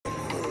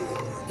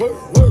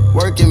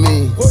Working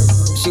me,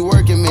 she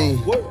working me,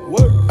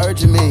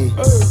 urging me,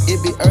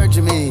 it be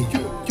urging me.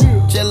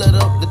 Chill it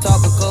up, the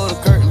top and close the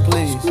curtain,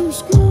 please.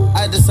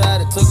 I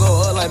decided to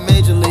go up like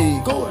Major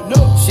League.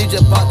 She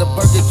just popped the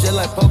Perkin, just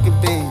like poking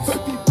beans.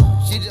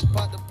 She just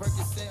popped the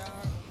Perkin, say I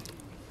heard.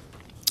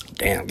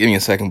 Damn, give me a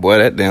second, boy.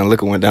 That damn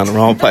liquor went down the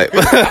wrong pipe.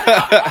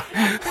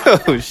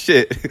 Oh,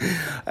 shit.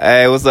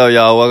 Hey, what's up,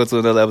 y'all? Welcome to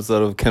another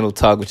episode of Kendall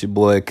Talk with your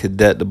boy,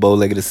 Cadet, the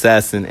bow-legged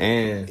assassin,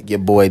 and your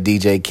boy,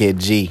 DJ Kid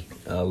G.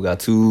 We got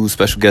two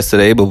special guests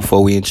today, but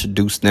before we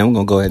introduce them, we're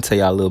going to go ahead and tell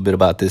y'all a little bit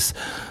about this,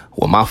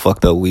 my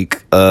fucked up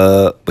week.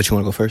 But you want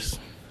to go first?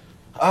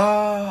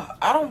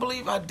 I don't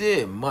believe I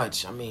did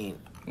much. I mean...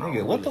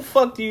 Nigga, what the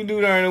fuck do you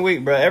do during the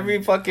week, bro?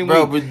 Every fucking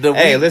bro, week.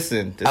 Hey,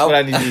 listen, this is what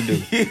I need you to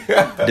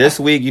do. This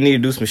week, you need to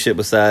do some shit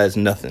besides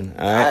nothing,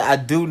 all right? I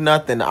do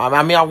nothing.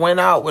 I mean, I went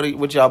out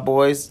with y'all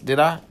boys. Did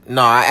I?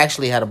 No, I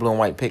actually had a blue and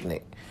white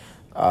picnic.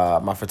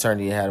 My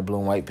fraternity had a blue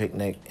and white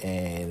picnic,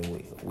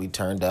 and we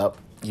turned up.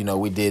 You know,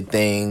 we did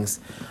things.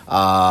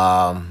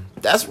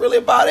 That's really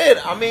about it.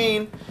 I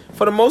mean,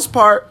 for the most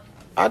part,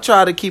 I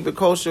try to keep it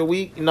kosher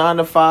week, 9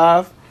 to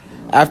 5.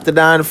 After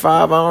 9 to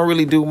 5, I don't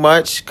really do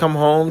much. Come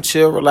home,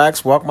 chill,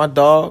 relax, walk my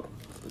dog.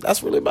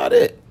 That's really about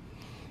it.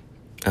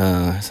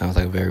 Sounds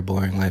like a very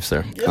boring life,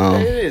 sir. Yeah,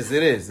 it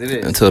is.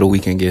 Until the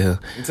weekend get here.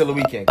 Until the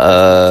weekend.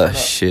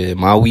 Shit,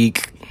 my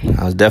week,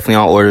 I was definitely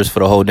on orders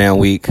for the whole damn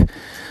week.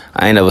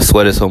 I ain't never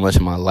sweated so much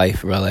in my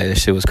life, bro. Like, that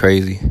shit was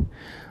crazy.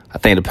 I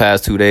think the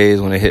past 2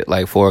 days when it hit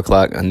like 4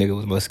 o'clock, a nigga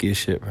was musky as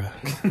shit, bro.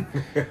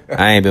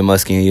 I ain't been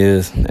musky in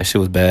years. That shit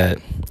was bad.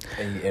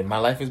 And my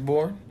life is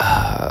boring?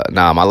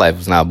 Nah, my life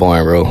was not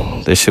boring,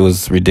 bro. This shit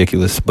was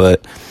ridiculous,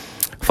 but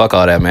fuck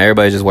all that, man.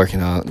 Everybody's just working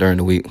out during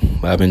the week.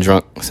 But I've been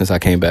drunk since I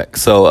came back.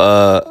 So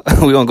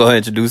we're going to go ahead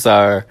and introduce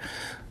our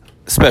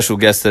special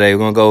guest today.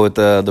 We're going to go with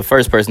the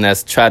first person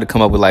that's tried to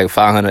come up with like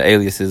 500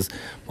 aliases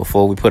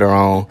before we put her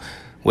on.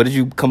 What did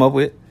you come up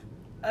with?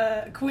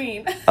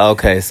 Queen.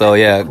 Okay, so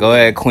yeah, go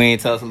ahead, Queen.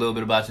 Tell us a little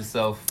bit about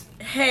yourself.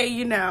 Hey,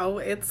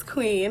 it's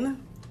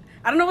Queen.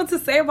 I don't know what to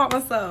say about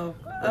myself.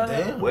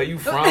 Damn. Where you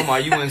from? Are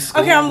you in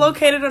school? Okay, I'm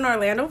located in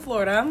Orlando,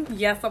 Florida.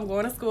 Yes, I'm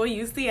going to school,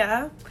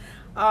 UCF.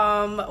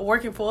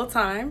 Working full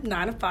time,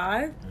 9 to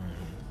 5.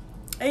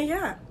 And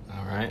yeah.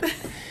 All right.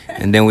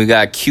 And then we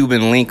got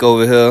Cuban Link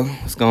over here.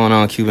 What's going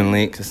on, Cuban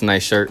Link? It's a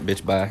nice shirt,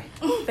 bitch. Bye.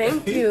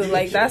 Thank you.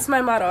 Like, that's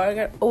my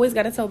motto. Always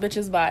gotta tell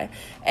bitches bye.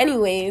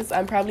 Anyways,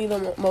 I'm probably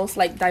the most,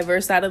 like,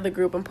 diverse out of the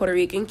group. I'm Puerto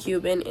Rican,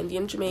 Cuban,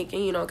 Indian,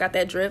 Jamaican. You know, got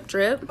that drip.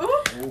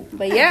 Ooh.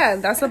 But yeah,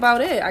 that's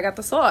about it. I got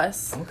the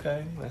sauce.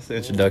 Okay. That's the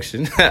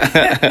introduction.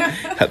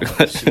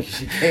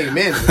 She came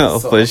in. Oh,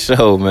 for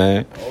sure,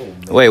 man. Oh,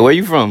 man. Wait, where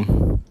you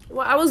from?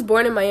 Well, I was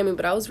born in Miami,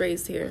 but I was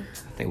raised here.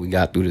 I think we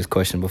got through this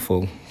question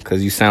before,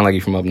 because you sound like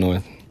you're from up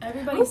north.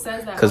 Everybody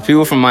says that. Because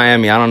people from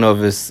Miami, I don't know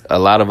if it's a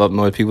lot of up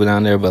north people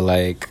down there, but,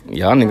 like,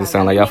 y'all niggas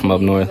sound like y'all from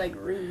up north. Like,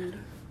 rude.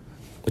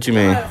 What you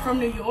mean? From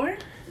New York?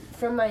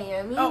 From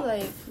Miami? Oh.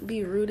 Like,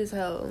 be rude as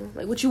hell.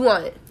 Like, what you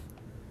want?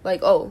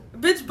 Like, oh.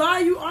 Bitch, bye,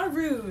 you are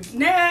rude.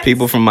 Next.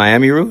 People from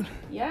Miami rude?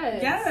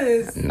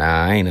 Yes.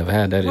 Nah, I ain't never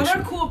had that Well, issue.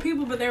 they're cool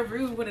people, but they're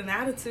rude with an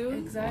attitude.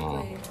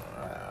 Exactly.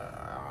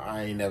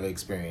 I ain't never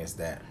experienced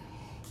that.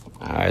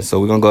 All right, so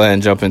we're going to go ahead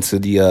and jump into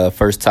the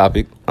first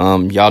topic.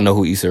 Y'all know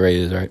who Issa Rae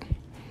is, right?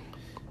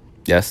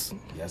 Yes?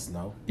 Yes,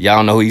 no.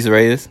 Y'all know who Issa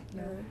Rae is?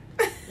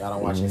 Y'all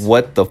don't watch it.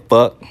 What the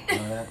fuck?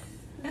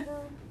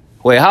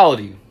 Wait, how old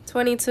are you?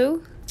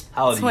 22?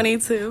 How old are you?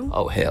 22.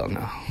 Oh, hell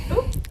no.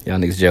 Y'all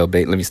niggas jail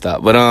bait. Let me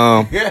stop. But,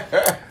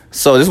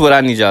 so this is what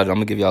I need y'all to do. I'm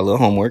going to give y'all a little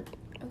homework.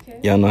 Okay.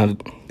 Y'all know how to...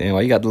 Damn,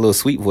 why you got the little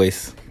sweet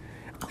voice?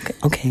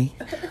 Okay.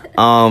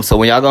 So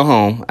when y'all go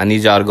home, I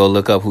need y'all to go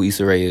look up who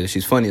Issa Rae is.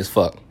 She's funny as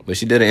fuck. But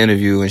she did an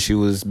interview, and she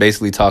was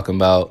basically talking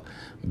about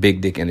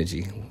big dick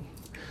energy.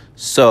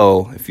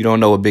 So, if you don't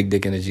know what big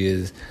dick energy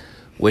is,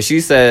 what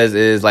she says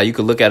is, like, you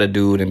could look at a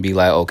dude and be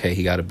like, okay,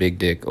 he got a big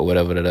dick or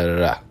whatever,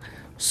 da-da-da-da.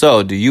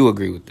 So, do you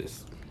agree with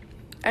this?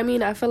 I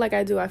mean, I feel like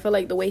I do. I feel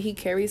like the way he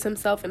carries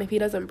himself, and if he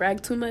doesn't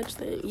brag too much,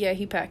 then yeah,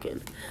 he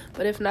packing.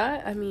 But if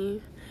not, I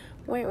mean,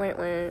 wait.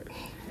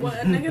 Well,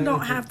 a nigga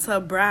don't have to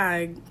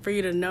brag for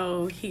you to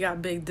know he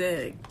got big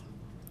dick.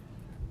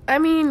 I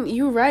mean,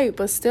 you're right,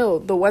 but still,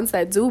 the ones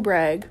that do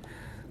brag,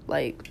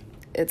 like,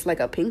 it's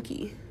like a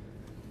pinky.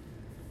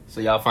 So,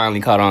 y'all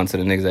finally caught on to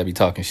the niggas that be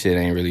talking shit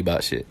ain't really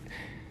about shit.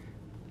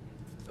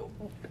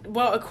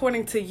 Well,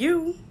 according to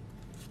you.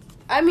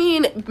 I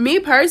mean, me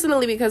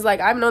personally, because,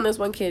 like, I've known this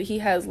one kid, he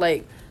has,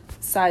 like,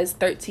 size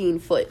 13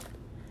 foot.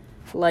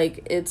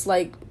 Like, it's,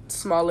 like,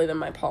 smaller than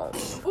my palm.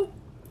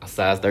 A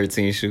size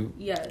 13 shoe?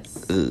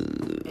 Yes.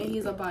 And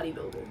he's a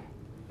bodybuilder.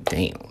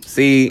 Damn.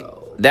 See,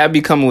 that be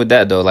coming with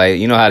that, though. Like,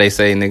 you know how they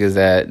say niggas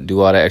that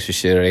do all that extra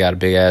shit or they got a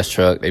big-ass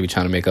truck, they be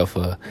trying to make up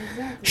for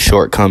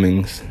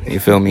shortcomings. You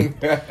feel me?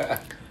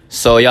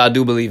 So, y'all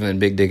do believe in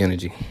big dick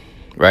energy,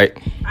 right?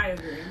 I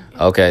agree.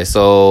 Okay,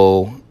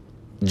 so,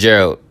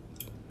 Gerald,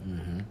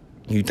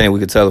 you think we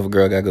could tell if a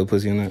girl got good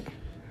pussy or not?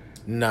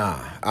 Nah.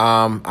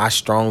 I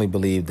strongly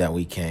believe that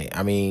we can't.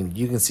 I mean,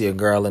 you can see a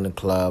girl in the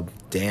club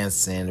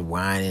dancing,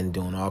 whining,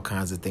 doing all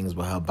kinds of things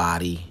with her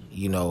body,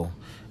 you know,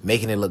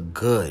 making it look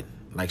good.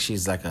 Like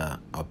she's like a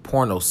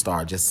porno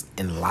star just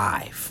in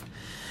live.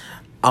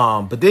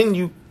 But then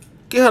you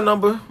get her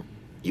number,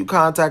 you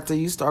contact her,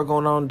 you start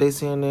going on dates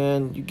here and there,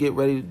 and you get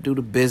ready to do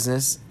the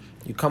business.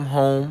 You come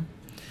home,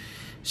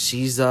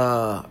 she's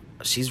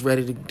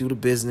ready to do the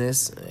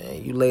business,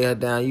 and you lay her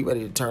down, you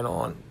ready to turn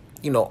on,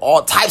 you know,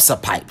 all types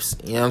of pipes.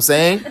 You know what I'm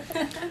saying?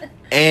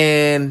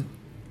 And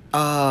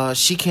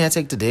she can't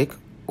take the dick,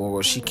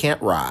 or she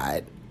can't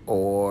ride,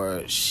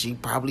 or she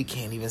probably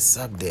can't even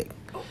suck dick.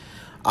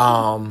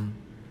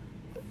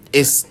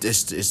 It's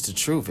the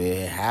truth.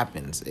 It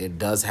happens. It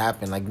does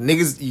happen. Like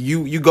niggas,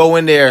 you go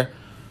in there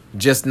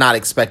just not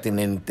expecting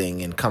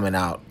anything and coming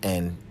out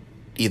and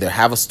either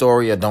have a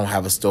story or don't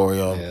have a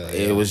story, or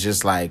it was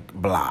just like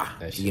blah.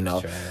 You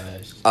know,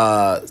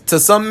 to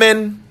some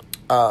men,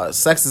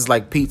 sex is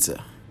like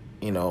pizza.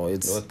 You know,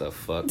 it's what the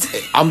fuck.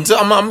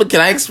 Can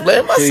I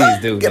explain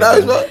myself? Please do.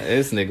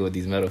 This nigga with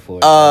these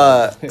metaphors.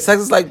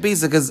 Sex is like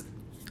pizza because,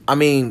 I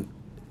mean,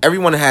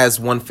 everyone has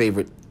one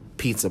favorite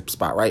pizza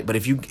spot, right? But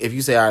if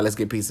you say, all right, let's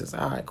get pizza, it's,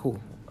 all right,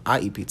 cool, I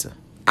eat pizza.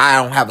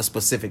 I don't have a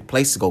specific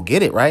place to go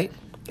get it, right?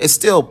 It's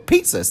still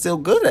pizza. It's still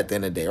good at the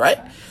end of the day, right?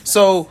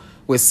 So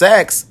with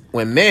sex,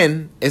 when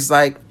men, it's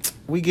like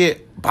we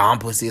get bomb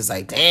pussy. It's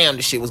like, damn,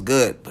 this shit was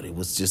good, but it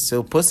was just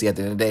still pussy at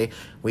the end of the day.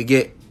 We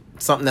get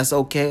something that's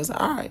okay. It's like,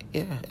 all right,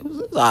 yeah, it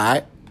was all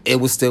right. It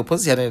was still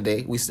pussy at the end of the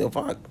day. We still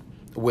fuck.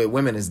 With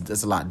women,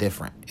 it's a lot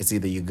different. It's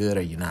either you're good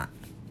or you're not.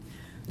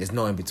 There's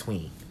no in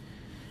between.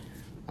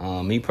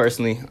 Me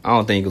personally, I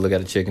don't think you can look at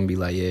a chick and be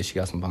like, yeah, she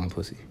got some bomb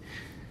pussy.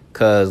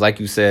 Cause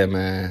like you said,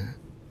 man,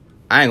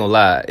 I ain't gonna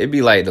lie, it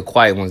be like the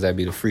quiet ones that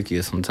be the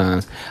freakiest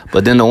sometimes.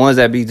 But then the ones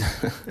that be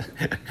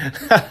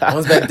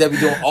ones that be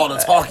doing all the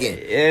talking.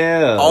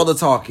 Yeah. All the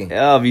talking.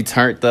 Yeah, be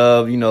turned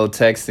up, you know,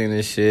 texting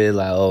and shit,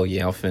 like, oh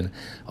yeah, I'm finna,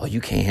 oh,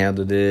 you can't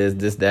handle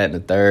this, that, and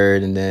the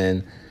third, and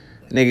then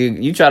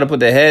nigga, you try to put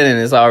the head in,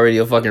 it's already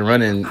a fucking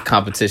running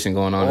competition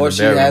going on in the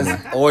bedroom.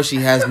 Or she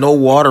has no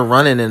water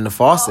running in the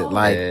faucet.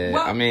 Like, yeah,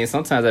 I mean,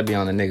 sometimes that be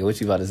on the nigga. What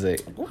you about to say?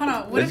 Hold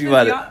on. What if you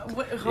it's about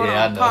to... hold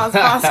on.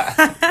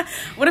 Pause.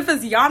 What if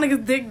it's y'all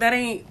niggas dick that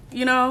ain't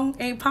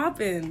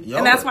popping,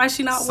 and that's why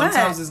she not wet?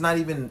 Sometimes it's not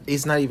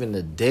even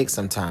the dick.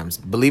 Sometimes,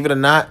 believe it or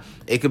not,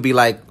 it could be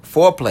like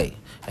foreplay.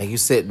 Like you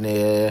sitting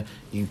there,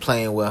 you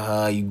playing with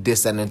her, you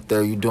this and the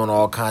third, you doing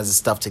all kinds of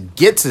stuff to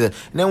get to and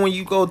then when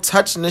you go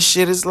touching the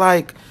shit, it's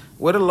like,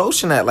 where the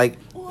lotion at? Like,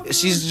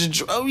 she's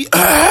just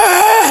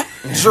dry,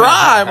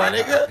 my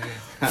nigga.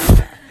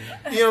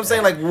 You know what I'm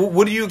saying? Like,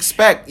 what do you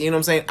expect? You know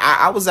what I'm saying?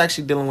 I was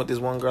actually dealing with this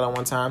one girl at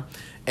one time,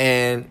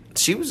 and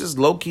she was just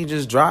low-key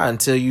just dry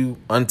until you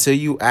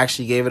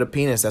actually gave it a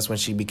penis. That's when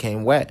she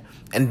became wet.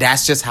 And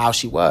that's just how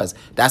she was.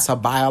 That's her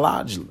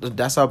biology.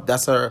 That's her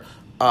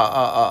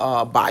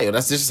bio.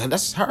 That's just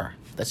her.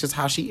 That's just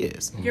how she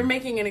is. You're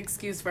making an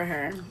excuse for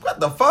her. What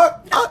the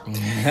fuck?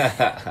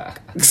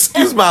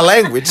 Excuse my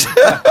language.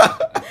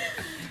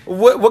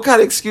 What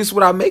kind of excuse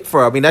would I make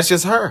for her? I mean, that's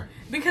just her.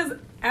 Because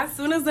as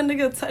soon as the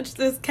nigga touch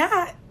this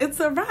cat, it's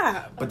a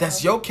wrap. But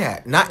that's your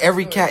cat. Not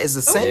every cat is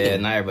the same. Yeah,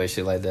 not everybody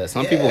shit like that.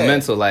 Some people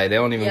mental, like, they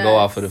don't even go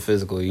off of the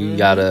physical. You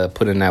gotta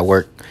put in that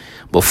work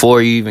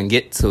before you even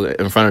get to it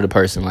in front of the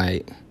person.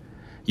 Like,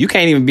 you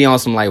can't even be on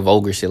some, like,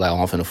 vulgar shit, like, oh,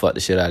 I'm finna fuck the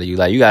shit out of you.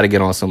 Like, you gotta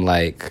get on some,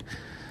 like,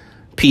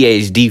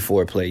 PhD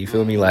foreplay, you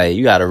feel me? Like,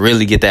 you gotta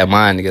really get that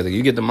mind together.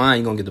 You get the mind,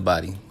 you gonna get the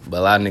body. But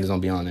a lot of niggas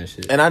don't be on that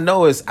shit. And I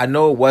know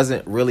it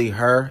wasn't really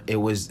her. It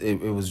was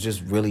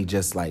just really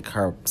just like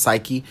her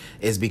psyche.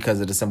 Is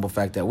because of the simple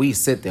fact that we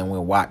sit there and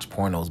we'll watch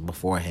pornos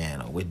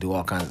beforehand, or we do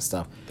all kinds of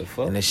stuff. The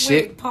fuck? And the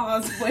shit.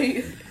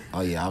 Wait. Oh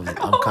yeah, I'm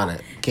kind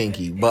of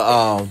kinky,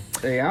 but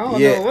hey, I don't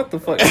know what the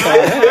fuck.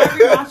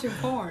 You're watching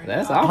porn.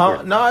 That's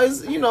awkward.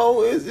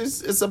 No,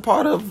 it's a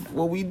part of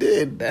what we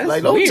did. That's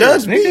like, don't weird,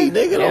 judge me,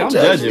 nigga. Don't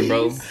judge judging, me,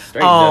 bro.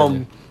 Straight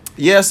judging.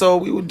 Yeah, so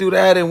we would do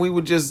that, and we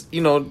would just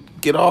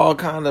get all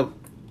kind of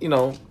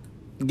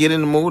get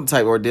in the mood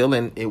type ordeal,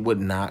 and it would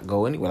not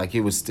go anywhere. Like,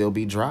 it would still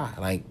be dry,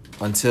 like,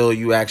 until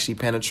you actually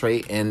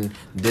penetrate and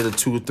did a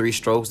 2 or 3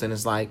 strokes. Then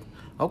it's like,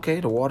 okay,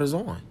 the water's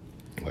on.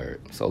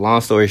 Word. So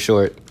long story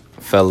short,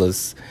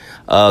 fellas,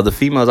 the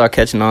females are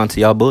catching on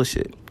to y'all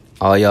bullshit.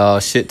 All y'all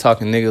shit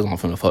talking niggas, I'm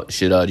finna fuck the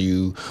shit out of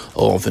you.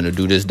 Oh, I'm finna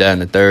do this, that,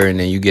 and the third. And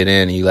then you get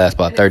in and you last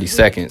about 30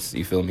 seconds.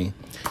 You feel me?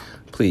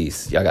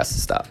 Please, y'all got to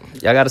stop.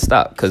 Y'all got to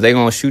stop. Because they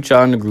going to shoot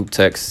y'all in the group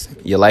text.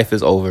 Your life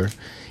is over.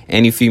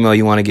 Any female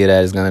you want to get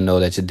at is going to know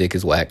that your dick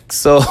is whack.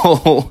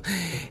 So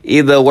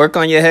either work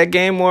on your head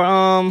game or,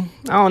 I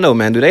don't know,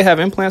 man. Do they have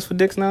implants for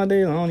dicks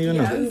nowadays? I don't even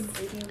know.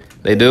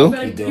 They do?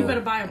 You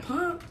better buy a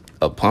pump.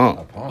 A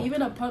pump.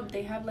 Even a pump,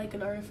 they have like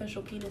an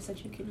artificial penis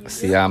that you can use.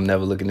 See, I'm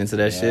never looking into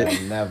that shit.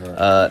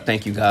 Never.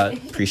 Thank you, God.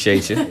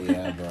 Appreciate you.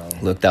 Yeah, bro.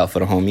 Looked out for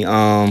the homie.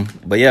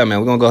 But yeah, man,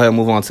 we're gonna go ahead and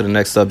move on to the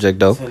next subject,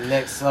 though. To the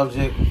next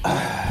subject,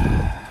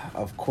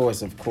 of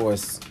course. I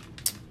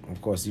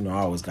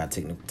always got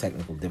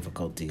technical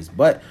difficulties,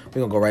 but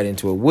we're gonna go right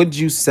into it. Would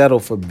you settle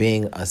for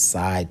being a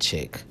side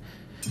chick?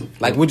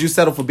 Like, would you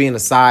settle for being a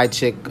side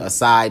chick, a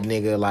side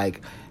nigga?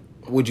 Like,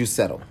 would you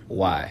settle?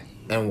 Why?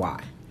 And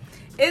why?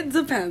 It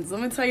depends.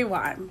 Let me tell you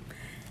why.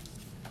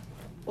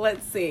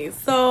 Let's see.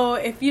 So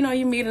if you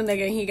meet a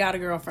nigga and he got a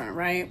girlfriend,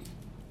 right?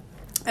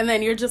 And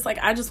then you're just like,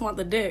 I just want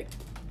the dick.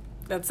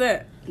 That's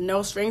it.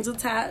 No strings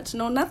attached,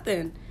 no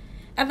nothing.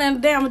 At the end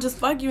of the day, I'm gonna just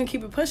fuck you and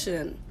keep it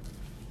pushing.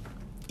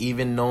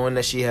 Even knowing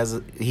that he has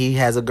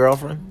a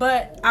girlfriend?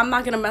 But I'm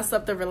not gonna mess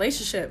up the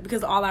relationship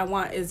because all I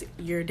want is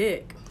your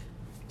dick.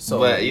 So,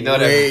 but you know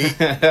that.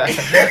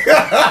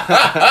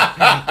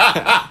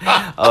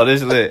 Oh,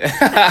 this lit.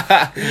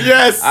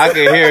 Yes. I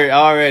can hear it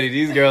already.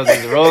 These girls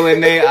is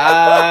rolling their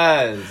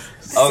eyes.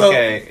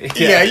 Okay.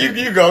 So, yeah,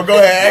 you go. Go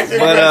ahead.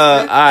 But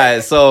all right.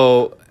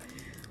 So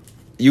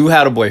you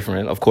had a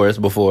boyfriend, of course,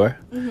 before,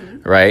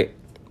 right?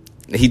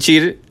 He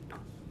cheated.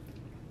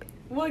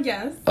 Well,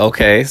 yes.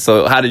 Okay.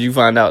 So how did you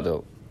find out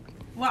though?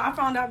 Well, I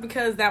found out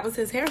because that was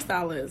his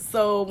hairstylist.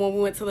 So when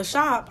we went to the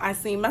shop, I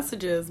seen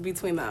messages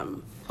between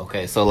them.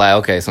 Okay. So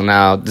so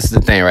now this is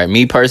the thing, right?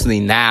 Me personally,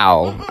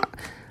 now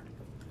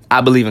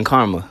I believe in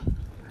karma.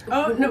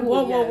 Oh no!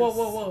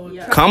 Whoa!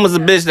 Yes. Karma's a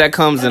bitch that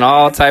comes in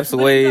all types of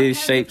But it ways,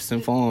 depends. shapes,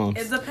 and forms.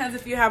 It depends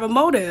if you have a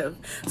motive.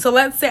 So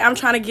let's say I'm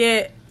trying to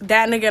get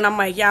that nigga, and I'm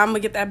like, yeah, I'm gonna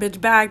get that bitch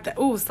back.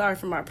 Ooh, sorry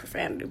for my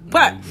profanity.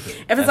 But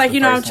if it's like,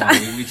 I'm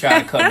trying, We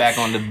try to cut back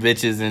on the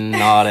bitches and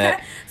all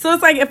that. So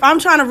it's like if I'm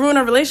trying to ruin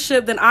a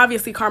relationship, then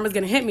obviously karma's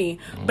gonna hit me.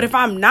 But if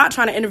I'm not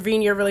trying to intervene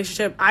in your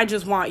relationship, I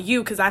just want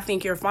you because I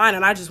think you're fine,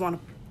 and I just want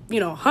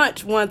to,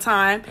 hunch one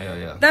time. Hell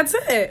yeah. That's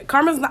it.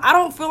 I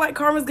don't feel like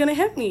karma's gonna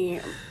hit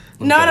me.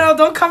 No,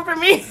 don't come for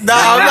me. No.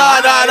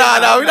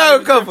 We're not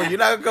gonna come for you. You're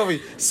not gonna come for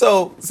you.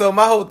 So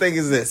my whole thing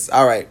is this.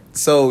 All right.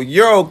 So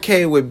you're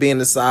okay with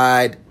being a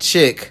side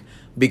chick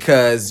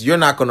because you're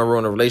not gonna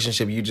ruin a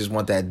relationship. You just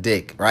want that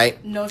dick,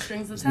 right? No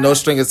strings attached. No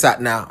strings attached.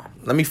 Now,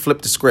 let me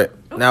flip the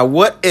script. Now,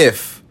 what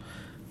if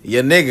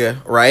your nigga,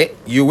 right?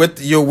 You're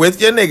with your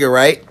nigga,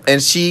 right? And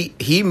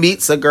he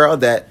meets a girl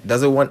that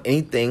doesn't want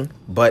anything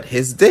but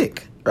his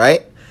dick,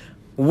 right?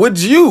 Would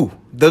you,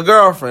 the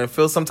girlfriend,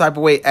 feel some type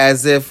of way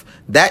as if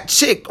that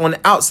chick on the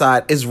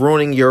outside is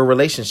ruining your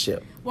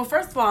relationship? Well,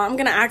 first of all, I'm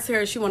gonna ask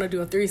her if she want to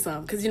do a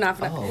threesome because you're not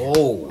gonna.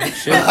 Oh,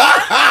 Shit.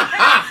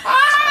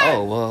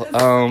 Oh well.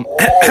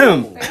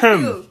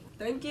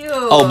 Thank you.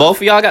 Oh, both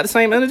of y'all got the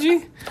same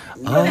energy.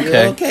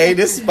 Okay. Okay,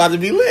 this is about to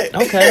be lit.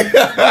 Okay.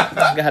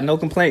 Got no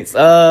complaints.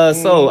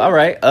 So all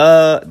right.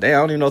 Damn, I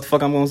don't even know what the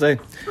fuck I'm gonna say.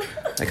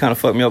 That kind of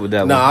fucked me up with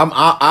that No,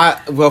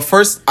 one. well,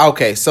 first,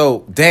 okay,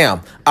 so,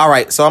 damn. All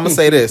right, so I'm going to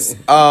say this.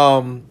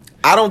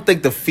 I don't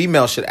think the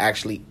female should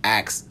actually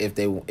ask if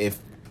it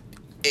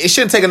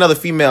shouldn't take another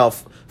female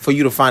for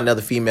you to find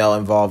another female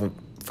involved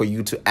for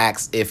you to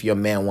ask if your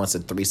man wants a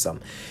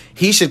threesome.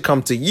 He should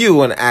come to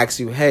you and ask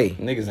you, hey.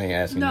 Niggas ain't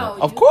asking No.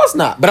 that. Of course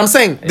not. But I'm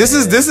saying, this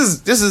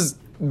is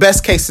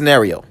best case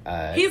scenario.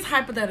 He's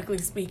hypothetically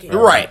speaking.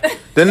 Right.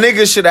 The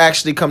nigga should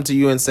actually come to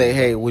you and say,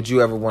 hey, would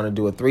you ever want to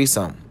do a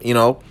threesome?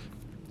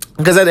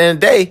 Because at the end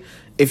of the day,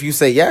 if you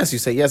say yes, you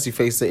say yes.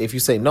 If you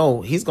say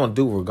no, he's going to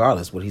do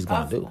regardless what he's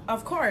going to do.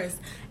 Of course.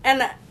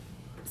 And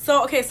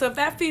so, okay, so if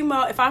that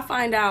female, if I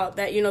find out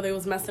that, they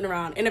was messing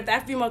around, and if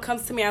that female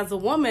comes to me as a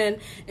woman,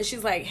 and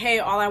she's like, hey,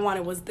 all I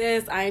wanted was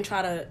this, I ain't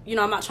try to,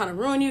 I'm not trying to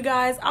ruin you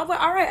guys, I'll be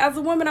like, all right, as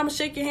a woman, I'm going to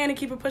shake your hand and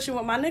keep it pushing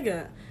with my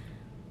nigga.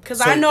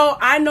 Because I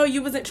know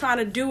you wasn't trying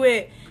to do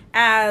it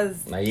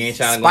as... Like, you ain't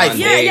trying to go on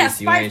Spiteful. dates.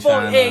 Spiteful. You ain't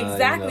trying to,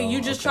 Exactly.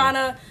 You just trying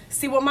to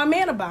see what my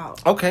man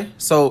about. Okay,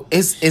 so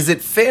is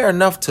it fair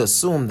enough to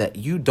assume that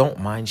you don't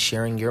mind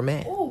sharing your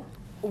man? Ooh.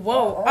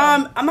 Whoa.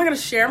 I'm not going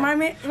to share my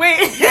man.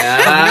 Wait.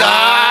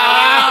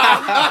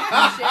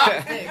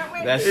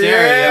 That's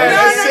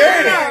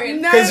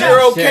sharing. No. Because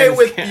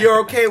Sharing. you're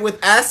okay with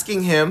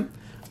asking him,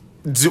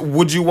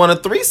 would you want a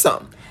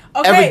threesome?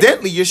 Okay.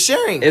 Evidently, you're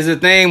sharing. Is the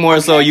thing more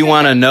so you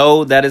want to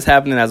know that it's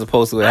happening as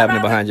opposed to it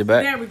happening behind your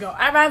back? There we go.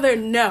 I'd rather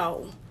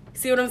know.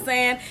 See what I'm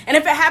saying? And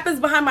if it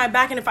happens behind my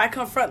back and if I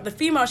confront the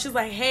female, she's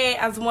like, hey,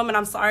 as a woman,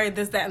 I'm sorry,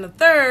 this, that, and the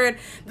third,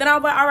 then I'll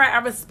be like, all right, I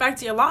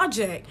respect your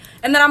logic.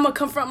 And then I'm going to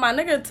confront my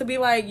nigga to be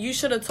like, you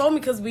should have told me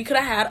because we could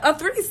have had a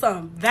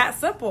threesome. That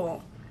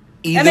simple.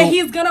 And then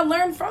he's going to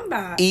learn from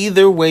that.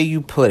 Either way you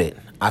put it,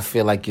 I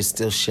feel like you're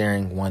still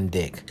sharing one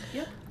dick.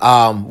 Yep.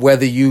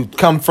 Whether you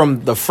come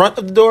from the front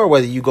of the door,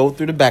 whether you go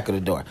through the back of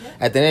the door. Yep.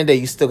 At the end of the day,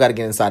 you still got to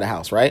get inside the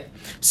house, right?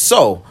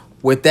 So,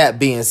 with that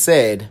being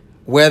said,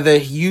 whether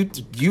you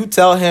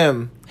tell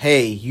him,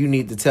 hey, you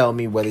need to tell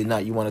me whether or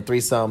not you want a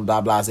threesome, blah,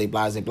 blah, blah,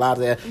 blah, blah,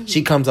 blah. Mm-hmm.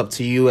 She comes up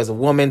to you as a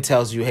woman,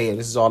 tells you, hey,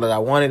 this is all that I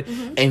wanted,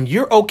 and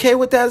you're okay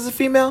with that as a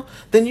female,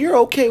 then you're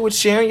okay with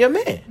sharing your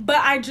man.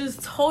 But I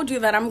just told you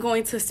that I'm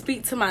going to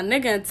speak to my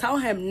nigga and tell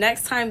him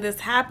next time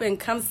this happens,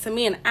 comes to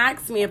me and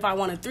asks me if I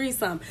want a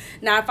threesome.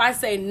 Now, if I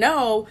say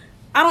no,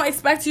 I don't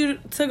expect you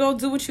to go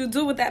do what you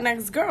do with that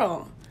next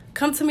girl.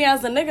 Come to me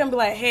as a nigga and be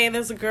like, hey,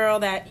 there's a girl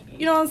that,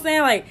 you know what I'm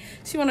saying? Like,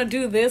 she want to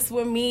do this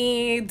with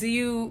me. Do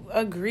you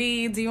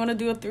agree? Do you want to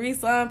do a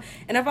threesome?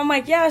 And if I'm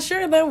like, yeah,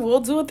 sure, then we'll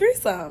do a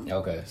threesome.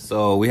 Okay.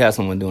 So we had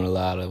someone doing a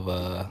lot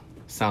of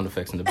Sound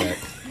effects in the back.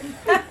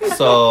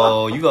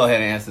 So you go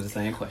ahead and answer the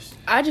same question.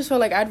 I just feel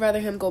like I'd rather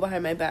him go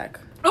behind my back.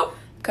 Oh.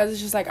 Because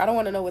it's just like, I don't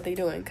want to know what they're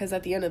doing. Because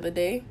at the end of the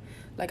day,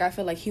 like, I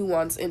feel like he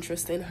wants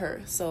interest in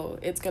her. So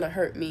it's going to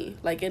hurt me.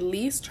 Like, at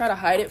least try to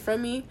hide it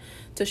from me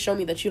to show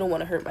me that you don't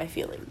want to hurt my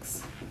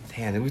feelings.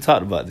 Damn, we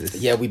talked about this.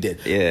 Yeah, we did.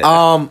 Yeah.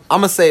 I'm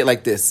gonna say it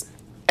like this: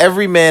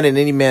 every man and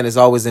any man is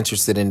always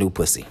interested in new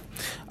pussy,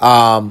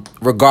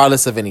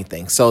 regardless of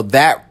anything. So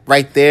that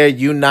right there,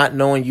 you not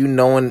knowing, you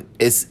knowing,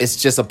 it's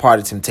just a part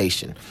of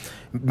temptation.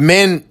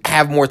 Men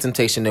have more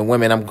temptation than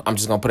women. I'm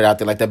just gonna put it out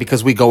there like that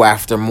because we go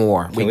after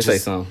more. Can we say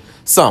some?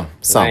 Some.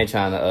 I ain't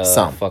trying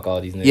to fuck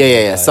all these niggas.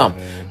 Yeah.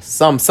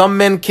 Man. Some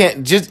men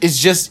can't. It's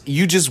just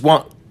you just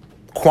want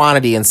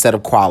quantity instead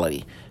of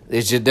quality.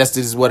 It's just that's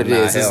just what it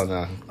is. Hell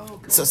no.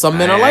 So some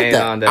men are like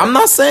that. that. I'm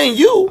not saying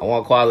you. I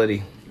want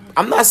quality.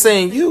 I'm not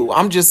saying you.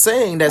 I'm just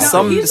saying that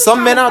He's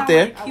some men out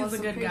there. Like he's a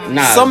good guy.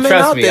 Nah, Some men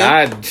trust out me.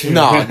 there.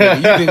 No,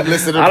 you didn't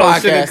listen to the I don't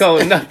podcast.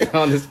 sugarcoat nothing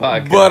on this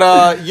podcast.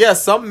 But yeah,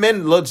 some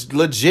men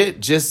legit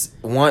just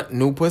want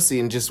new pussy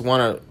and just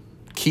want to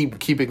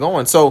keep it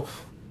going. So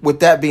with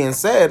that being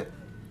said,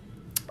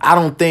 I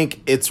don't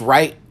think it's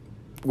right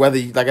whether,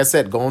 like I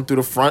said, going through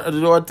the front of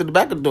the door to the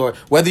back of the door.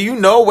 Whether you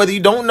know, whether you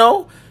don't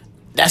know,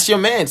 that's your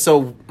man.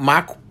 So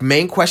my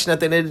main question at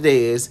the end of the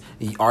day is,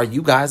 are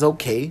you guys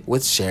okay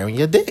with sharing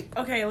your dick?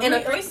 Okay, In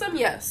a threesome,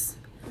 yes.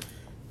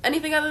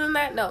 Anything other than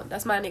that, no.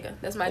 That's my nigga.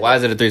 That's my Why nigga.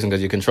 is it a threesome?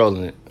 Because you're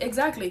controlling it.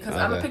 Exactly, because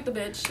I'm gonna Okay. pick the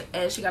bitch,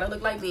 and she gotta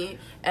look like me,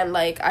 and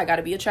like I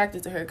gotta be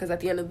attracted to her. Because at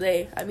the end of the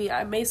day, I mean,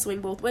 I may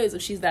swing both ways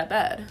if she's that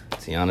bad.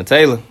 Tiana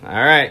Taylor. All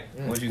right.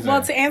 What you say?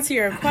 Well, to answer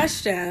your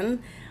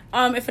question,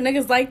 if a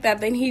nigga's like that,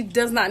 then he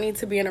does not need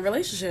to be in a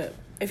relationship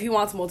if he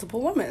wants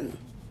multiple women.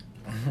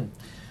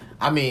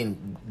 I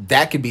mean,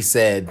 that could be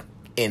said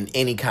in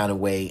any kind of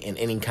way, in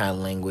any kind of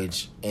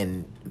language,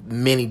 in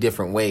many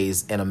different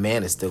ways, and a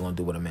man is still going to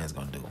do what a man's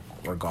going to do,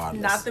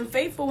 regardless. Not them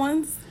faithful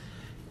ones.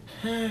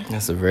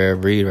 That's a rare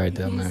breed right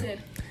there, man.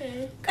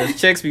 Because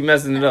chicks be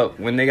messing it up.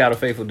 When they got a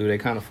faithful dude, they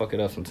kind of fuck it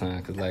up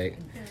sometimes. Because, like,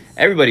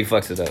 everybody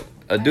fucks it up.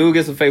 A dude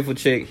gets a faithful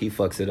chick, he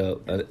fucks it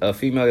up. A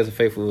female gets a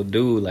faithful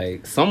dude,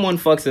 like, someone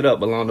fucks it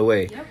up along the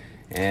way. Yep.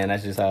 And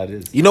that's just how it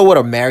is. You know what?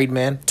 A married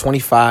man,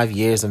 25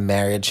 years of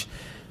marriage,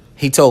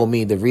 he told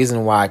me the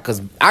reason why,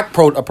 because I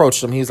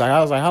approached him. I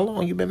was like, how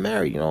long you been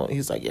married? You know,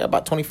 he's like, yeah,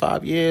 about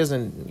 25 years,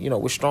 and, you know,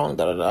 we're strong,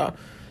 da-da-da.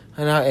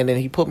 And then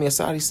he put me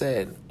aside. He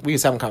said, we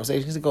was having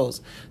conversations. He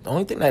goes, the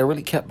only thing that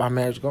really kept my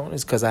marriage going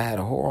is because I had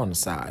a whore on the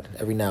side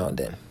every now and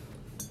then.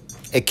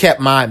 It kept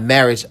my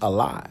marriage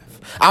alive.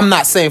 I'm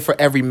not saying for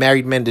every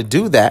married man to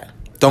do that.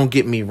 Don't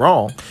get me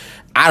wrong.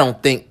 I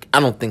don't think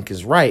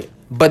it's right.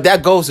 But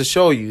that goes to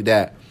show you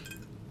that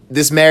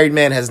this married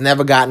man has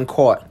never gotten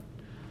caught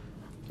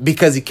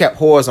because he kept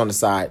whores on the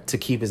side to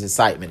keep his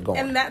excitement going.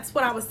 And that's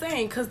what I was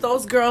saying, because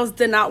those girls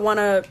did not want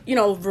to,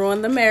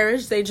 ruin the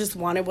marriage. They just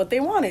wanted what they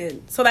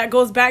wanted. So that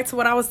goes back to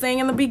what I was saying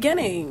in the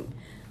beginning.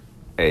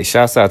 Hey,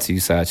 shouts out to you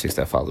side chicks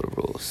that follow the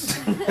rules.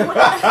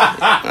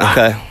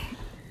 Okay.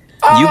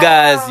 You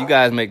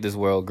guys make this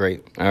world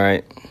great, all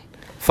right?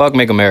 Fuck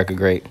make America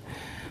great.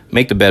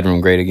 Make the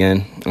bedroom great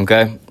again,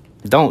 okay?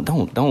 Don't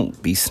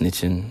be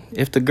snitching.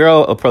 If the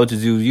girl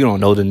approaches you, you don't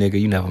know the nigga,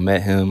 you never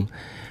met him.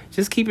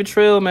 Just keep it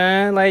trill,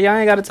 man. Like, y'all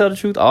ain't got to tell the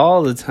truth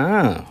all the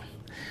time.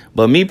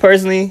 But me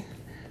personally,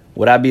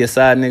 would I be a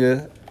side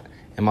nigga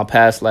in my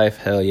past life?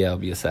 Hell yeah, I'll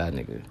be a side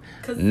nigga.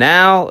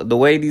 Now, the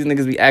way these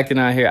niggas be acting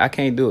out here, I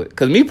can't do it.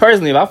 Because me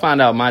personally, if I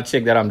find out my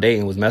chick that I'm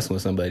dating was messing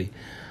with somebody,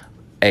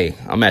 hey,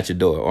 I'm at your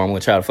door, or I'm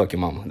going to try to fuck your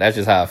mama. That's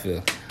just how I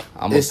feel.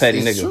 I'm a petty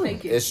nigga. True.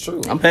 Thank you. It's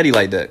true. I'm petty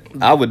like that.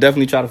 I would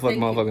definitely try to fuck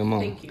Thank you. motherfucking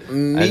mama. Thank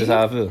you. That's just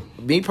how I feel.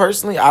 Me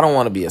personally, I don't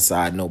want to be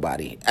aside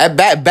nobody.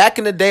 Back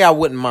in the day, I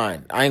wouldn't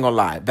mind. I ain't gonna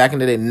lie. Back in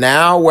the day,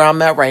 now where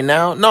I'm at right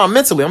now, no,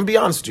 mentally, I'm gonna be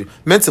honest with you.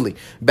 Mentally,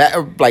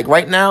 like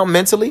right now,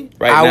 mentally,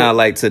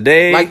 Like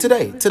today. like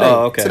today,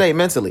 Oh, okay. today,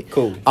 mentally,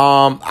 Cool.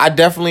 I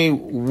definitely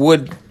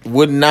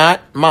would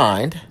not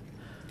mind,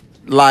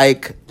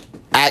 like,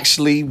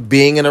 actually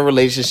being in a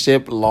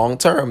relationship long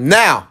term.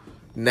 Now,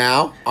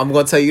 I'm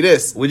gonna tell you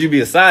this. Would you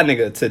be a side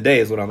nigga today?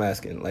 Is what I'm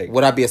asking. Like,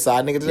 Would I be a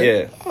side nigga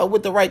today? Yeah.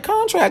 With the right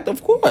contract,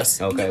 of course.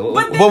 okay.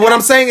 But But what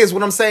I'm saying is,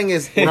 listen,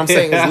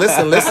 Hold on,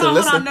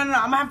 listen. no, I'm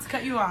gonna have to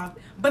cut you off.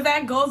 But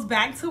that goes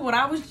back to what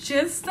I was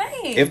just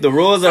saying. if the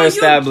rules So are you-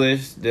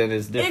 established, then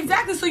it's different.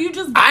 Exactly. So you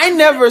just I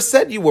never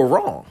said you were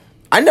wrong.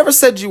 I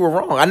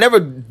never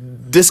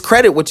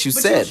discredit what you but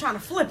you said. was trying to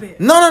flip it.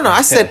 No.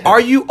 I said, are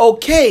you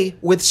okay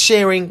with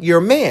sharing your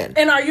man?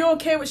 And are you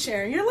okay with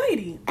sharing your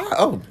lady?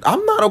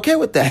 I'm not okay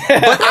with that.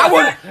 But I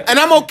would, and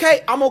I'm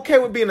okay. I'm okay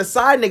with being a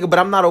side nigga, but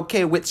I'm not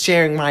okay with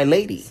sharing my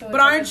lady.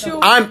 But aren't you?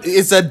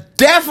 It's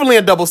definitely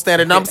a double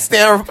standard, and I'm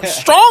standing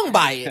strong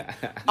by it.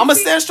 I'm gonna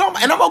stand strong,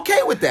 and I'm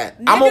okay with that.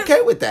 I'm Niggas-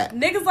 okay with that.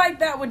 Niggas like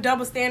that with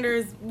double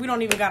standards, we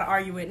don't even gotta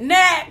argue it.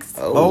 Next.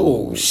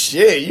 Oh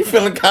shit, you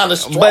feeling kind of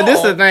strong? But this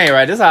is the thing,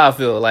 right? This is how I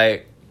feel.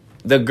 Like,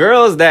 the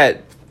girls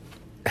that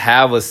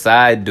have a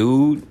side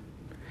dude,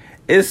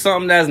 is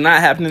something that's not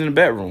happening in the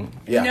bedroom.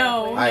 Yeah,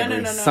 No, I no,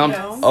 agree. no. Some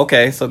No.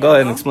 okay, so go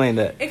ahead and explain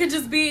that. It could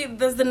just be,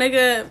 does the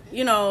nigga,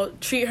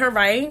 treat her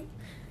right?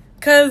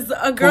 Because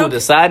a girl... Who, the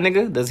side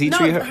nigga? Does he no,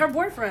 treat her? her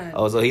boyfriend.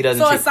 Oh, so he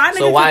doesn't So a treat... side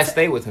So nigga why could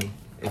stay with him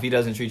if he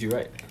doesn't treat you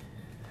right?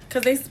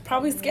 Because they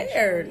probably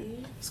scared.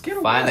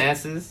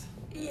 Finances?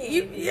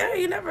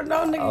 You never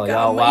know, nigga. Oh, got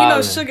y'all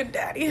money, wildin'. sugar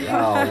daddy. Y'all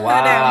that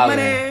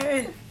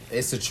wildin'. money.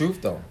 It's the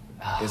truth, though.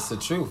 It's the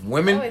truth.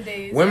 Women,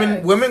 Nowadays, women,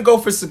 yes. women go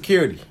for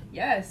security.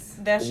 Yes.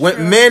 That's When,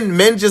 true.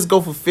 men just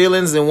go for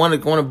feelings and want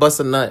to bust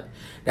a nut.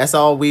 That's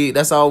all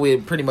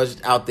we're pretty much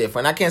out there for.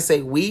 And I can't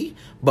say we,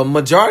 but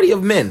majority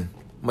of men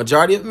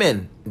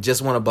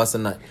just want to bust a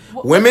nut.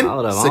 Women,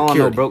 Hold up, I don't want no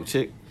security. broke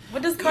chick.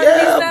 What does Cardi B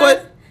Yeah, say?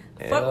 but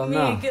Fuck Hell with me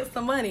no. and get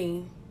some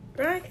money.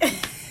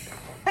 Right?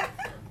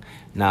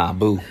 Nah,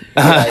 boo.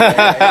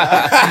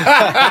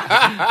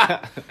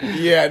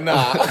 yeah,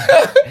 nah.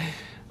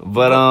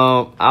 But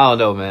I don't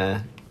know,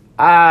 man.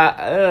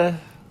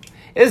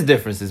 It's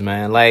differences,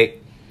 man.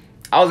 Like,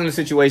 I was in a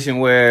situation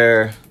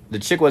where the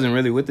chick wasn't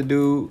really with the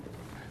dude,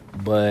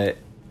 but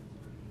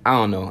I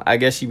don't know. I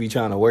guess she be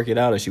trying to work it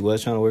out, or she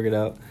was trying to work it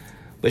out.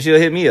 But she'll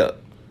hit me up.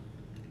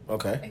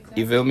 Okay.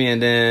 You feel me?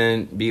 And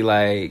then be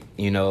like,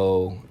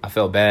 I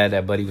felt bad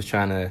that Buddy was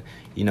trying to,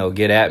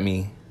 get at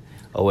me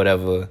or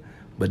whatever.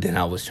 But then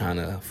I was trying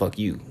to fuck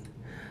you.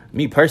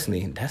 Me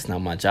personally, that's not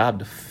my job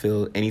to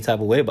feel any type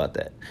of way about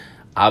that.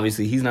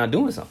 Obviously, he's not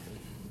doing something.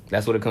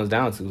 That's what it comes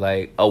down to.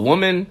 Like, a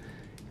woman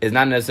is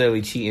not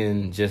necessarily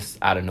cheating just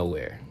out of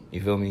nowhere.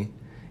 You feel me?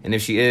 And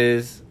if she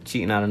is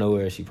cheating out of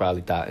nowhere, she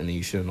probably thought, and then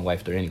you shouldn't have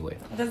wifed her anyway.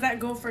 Does that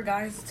go for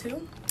guys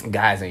too?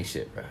 Guys ain't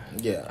shit, bro.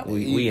 Yeah,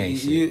 We ain't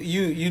shit.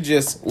 You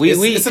just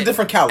It's a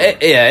different caliber.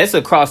 Yeah, it's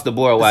across the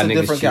board why It's a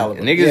niggas different cheat.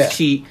 caliber. Niggas Yeah.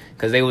 cheat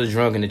because they was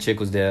drunk and the chick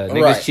was there.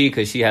 Niggas Right. cheat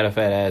because she had a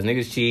fat ass.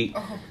 Niggas cheat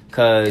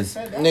because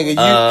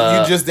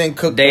Nigga, you just didn't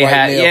cook. they the right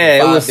had meal yeah,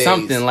 for it 5 was days.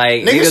 something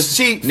like niggas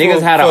cheat.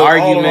 Niggas had an for all the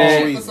wrong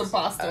argument. reasons. Some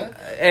pasta.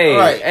 Hey,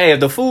 Right. hey, if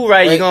the food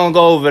right, Like- you gonna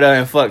go over there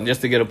and fuck just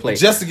to get a plate.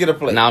 Just to get a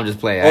plate. Nah, I'm just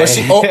playing. Or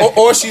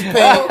she's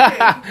paying,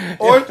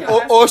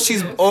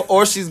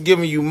 or she's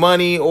giving you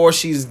money, or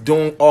she's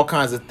doing all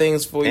kinds of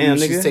things for you. Damn,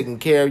 She's nigga. taking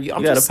care of you.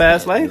 You got a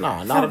past life?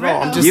 Nah, not at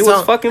all. I'm just you was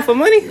telling- fucking for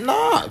money?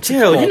 Nah,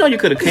 Chill. You know you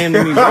could have came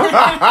to me, bro.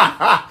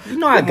 You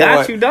know I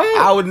got you, dog.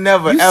 I would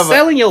never, You ever,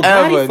 selling your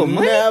body ever, for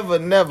money? Never,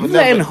 You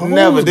letting never, hoes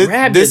never.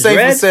 grab This your ain't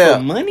for dreads sale.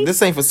 for money?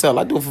 This ain't for sale.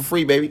 I do it for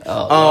free, baby.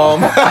 Oh,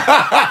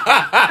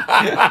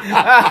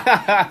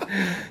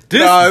 This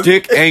Nah,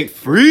 dick ain't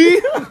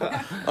free.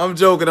 I'm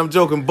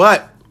joking.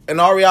 But in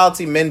all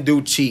reality, men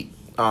do cheat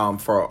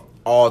for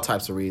all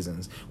types of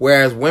reasons.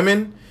 Whereas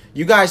women,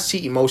 you guys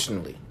cheat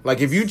emotionally. Like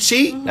if you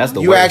cheat, That's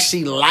the you worst.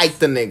 actually like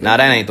the nigga. Nah,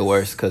 that ain't the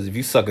worst. Because if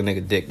you suck a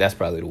nigga dick, that's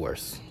probably the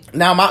worst.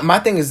 Now, my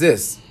thing is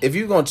this. If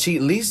you're going to cheat,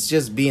 at least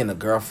just be in a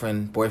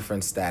girlfriend,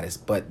 boyfriend status.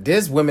 But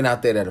there's women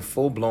out there that are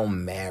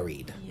full-blown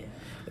married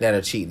that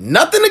are cheating.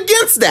 Nothing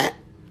against that.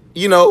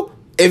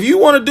 If you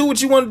want to do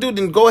what you want to do,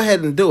 then go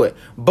ahead and do it.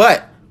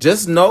 But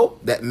just know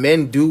that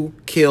men do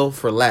kill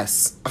for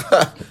less.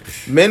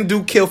 Men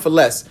do kill for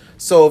less.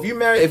 So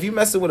if you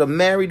messing with a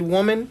married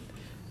woman,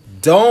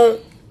 don't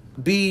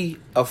be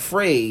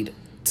afraid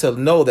to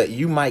know that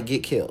you might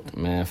get killed.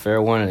 Man,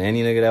 fair warning.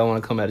 Any nigga that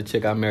want to come at a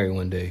chick I marry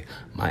one day,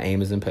 my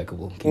aim is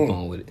impeccable. Keep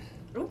on with it.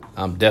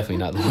 I'm definitely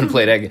not the one to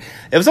play that game.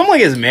 If someone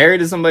gets married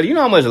to somebody, you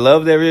know how much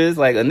love there is?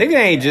 Like, a nigga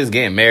ain't just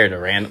getting married to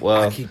random...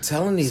 Well, I keep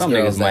telling these some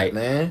girls niggas that, might.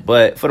 man.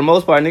 But for the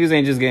most part, niggas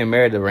ain't just getting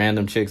married to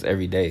random chicks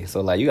every day.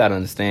 So, like, you gotta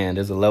understand,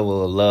 there's a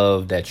level of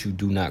love that you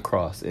do not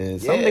cross. And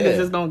some Yeah. niggas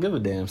just don't give a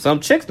damn. Some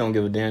chicks don't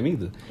give a damn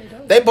either.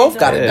 They both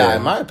got to Yeah. die,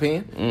 in my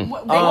opinion. Thank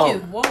you.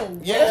 Whoa.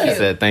 Yeah. She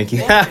said, thank you.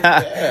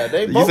 Yeah,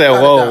 they You both said,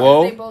 gotta whoa,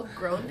 die. They whoa. both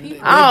grown people.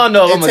 I don't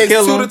know if It I'm gonna takes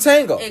kill two him. to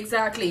tango.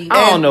 Exactly.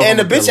 I don't know if And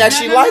the I'm gonna bitch kill him.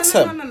 actually likes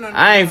him. No.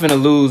 I ain't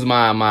finna lose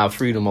my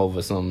freedom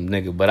over some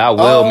nigga, but I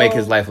will make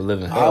his life a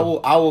living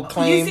hell. I will You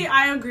claim. see,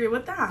 I agree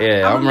with that.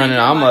 Yeah, I'm running.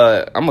 I'm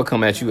gonna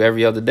come at you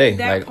every other day,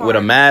 That like part. with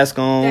a mask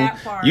on.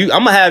 That part. I'm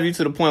gonna have you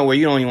to the point where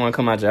you don't even want to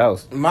come out your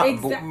house.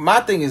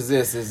 My thing is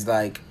this: is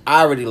like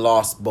I already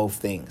lost both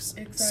things,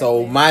 so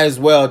Exactly. might as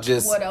well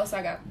just. What else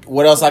I got?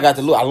 What else I got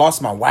to lose? I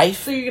lost my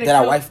wife So you're that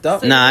gonna I kill- wifed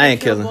up. so- Nah, I you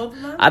ain't kill killing. both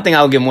of them? I think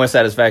I would get more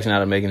satisfaction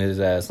out of making his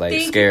ass like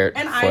Thank you. scared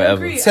And I forever.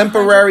 agree.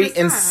 Temporary 100%.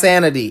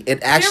 insanity. It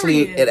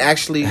actually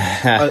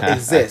Period.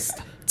 exists.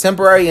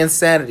 Temporary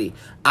insanity.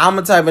 I'm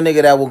the type of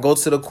nigga that will go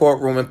to the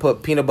courtroom and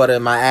put peanut butter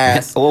in my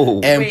ass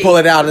Oh. and Wait, pull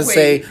it out and wait.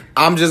 say,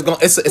 I'm just going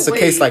to... It's a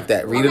case like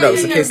that. Read it up.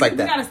 It's a Okay, case like we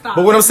gotta that. stop.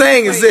 But what I'm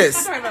saying is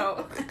this. Time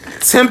out.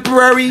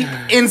 Temporary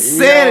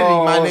insanity,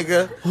 Yo. my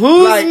nigga.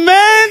 Whose Like-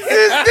 man's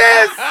is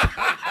this?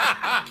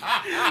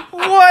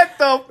 What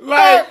the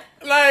fuck?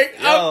 Like,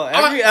 Yo,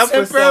 every episode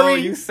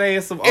temporary you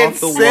saying some off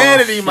the wall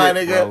insanity, shit, my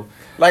nigga. bro.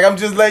 Like, I'm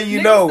just letting you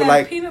Nigga know, said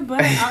like, peanut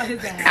butter out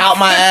his ass. out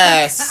my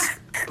ass.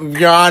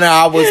 Your Honor,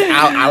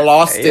 I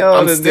lost it. Yo,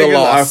 I'm the still niggas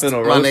lost, are finna my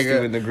roast nigga.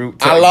 you in the group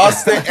I text.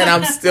 lost it, and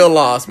I'm still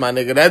lost, my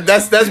nigga.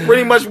 That's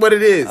pretty much what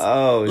it is.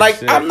 Oh, like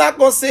shit. I'm not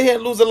gonna sit here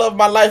and lose the love of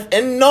my life,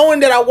 and knowing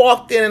that I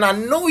walked in and I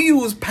know you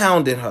was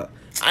pounding her,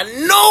 I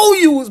know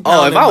you was.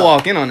 Oh, if pounding I her.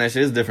 walk in on that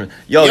shit, it's different.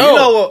 Yo,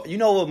 you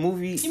know what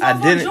movie You I might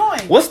as well didn't?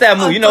 join. What's that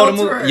movie? You know the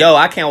movie? Adulterer. Yo,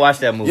 I can't watch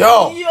that movie.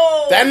 Yo,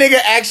 Yo. that nigga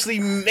actually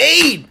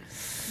made.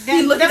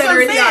 He looking That's at what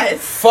her I'm in the saying. eyes.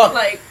 Fuck.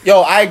 Like,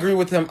 Yo, I agree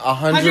with him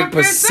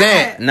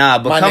 100%. Nah,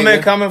 but My coming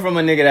nigga. from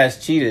a nigga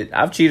that's cheated,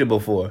 I've cheated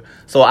before,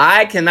 so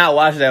I cannot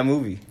watch that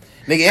movie.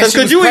 Nigga, and she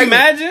Could was you pregnant.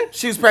 imagine?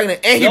 She was pregnant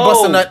and he Yo.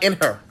 busted a nut in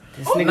her.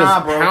 This nigga's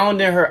nah, bro.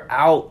 pounding her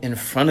out in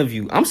front of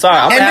you. I'm sorry.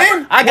 And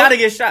then, I gotta what-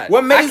 get shot.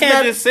 what I makes can't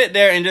that- just sit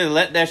there and just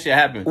let that shit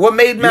happen. What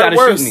made You matter gotta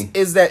shoot worse me.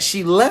 is that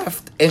she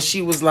left and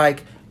she was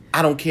like,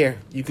 I don't care.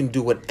 You can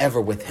do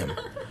whatever with him.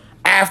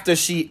 After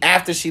she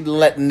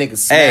let niggas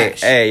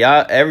smash. Hey,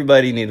 y'all!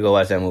 Everybody need to go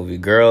watch that movie.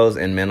 Girls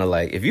and men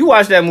alike. If you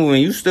watch that movie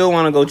and you still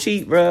want to go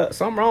cheat, bruh,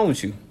 something wrong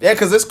with you. Yeah,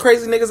 because there's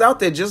crazy niggas out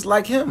there just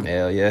like him.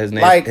 Hell yeah, his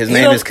name Like, his he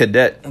name don't- is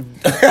Cadet.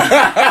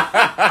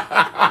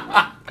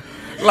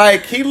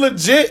 Like, he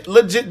legit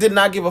did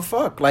not give a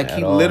fuck. Like, At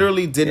he all.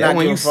 literally did Yeah, not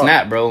when give you a fuck.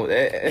 snap, bro.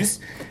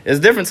 It's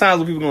different times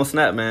when people gonna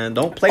snap, man.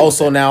 Don't play. Oh, with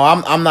so it. now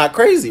I'm not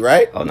crazy,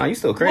 right? Oh, no, you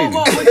still crazy.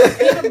 Whoa, with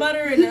the peanut butter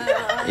and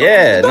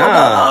Yeah, No,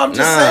 nah. I'm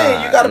just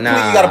saying, you gotta play-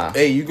 you gotta-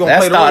 hey, you gonna That's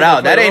play the thought role, you out.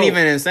 gonna play That the ain't role.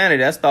 even insanity.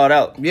 That's thought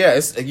out. Yeah,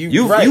 it's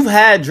You've right.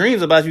 had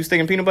dreams about you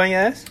sticking peanut butter in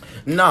your ass.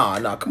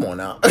 Nah, come on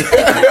now.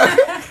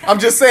 I'm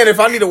just saying, if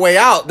I need a way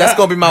out, that's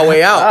gonna be my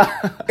way out.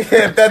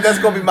 that's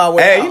gonna be my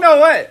way out. Hey, you know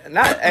what?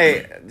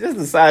 Just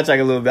to sidetrack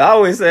a little bit. I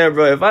always say,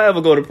 bro, if I ever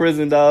go to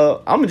prison,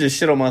 dog, I'm gonna just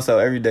shit on myself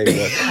every day, bro.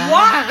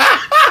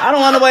 I don't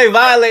want nobody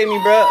violate me,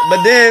 bro.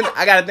 But then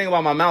I gotta think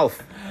about my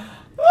mouth.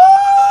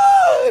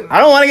 I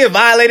don't want to get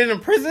violated in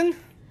prison.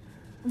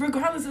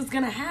 regardless, it's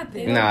gonna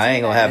happen. Nah, I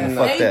ain't gonna happen.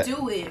 Fuck they that.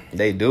 do it.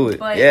 They do it.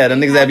 But Yeah, them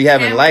they niggas that be have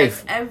having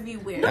cameras life.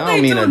 everywhere. That they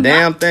don't mean do a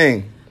damn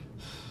thing.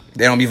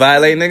 They don't be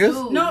violating niggas.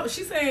 Dude. No,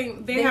 she's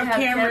saying they, They have have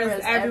cameras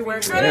cameras everywhere.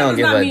 everywhere. They don't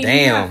give a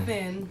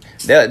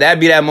damn. That'd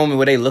be that moment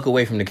where they look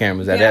away from the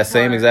cameras at Yeah, that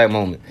same word. exact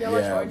moment.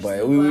 Yeah,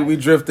 but we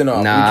drifting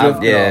off. Nah, we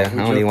drifting yeah, off. We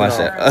I don't even watch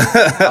drifting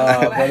that.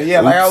 off. But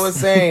yeah, like I was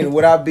saying,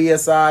 would I be a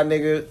side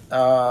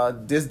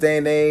nigga? This day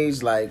and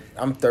age, like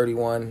I'm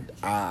 31.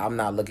 I'm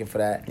not looking for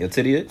that. Your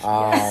titty itch?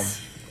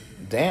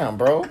 Damn,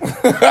 bro.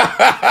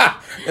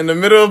 In the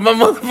middle of my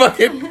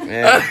motherfucking.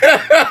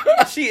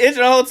 Yeah. She itching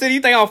the whole titty.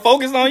 You think I'm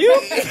focused on you?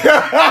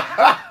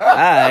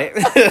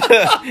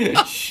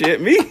 Alright.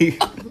 Shit me.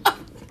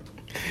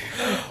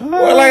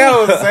 Well, like I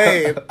was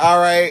saying, all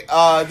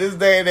right. This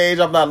day and age,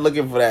 I'm not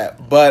looking for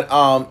that. But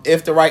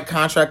if the right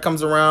contract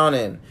comes around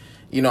and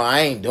I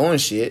ain't doing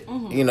shit.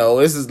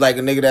 This is like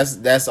a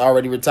nigga that's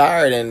already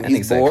retired and That he's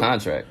nigga said bored.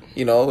 contract.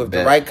 If Bet.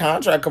 the right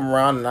contract come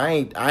around and I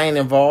ain't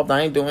involved,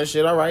 I ain't doing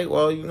shit. All right,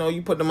 well,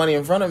 you put the money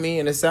in front of me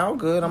and it sound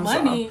good.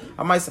 Money?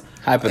 I might.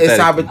 Hypothetical.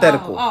 It's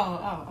hypothetical.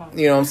 Oh.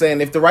 You know what I'm saying?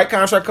 If the right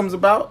contract comes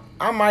about,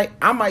 I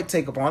might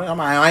take up on it.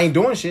 I ain't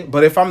doing shit.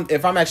 But if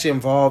I'm actually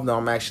involved and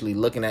I'm actually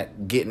looking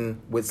at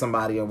getting with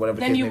somebody or whatever,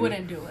 the Then case you may be,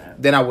 wouldn't do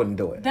it. Then I wouldn't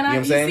do it. Then you know what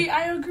I'm saying? see,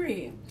 I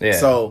agree. Yeah.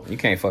 So- you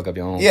can't fuck up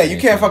your own. Yeah, thing. you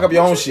can't fuck up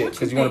your own What shit you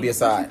because you want to be a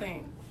think? What you side.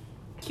 think?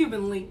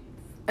 Cuban link.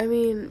 I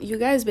mean, you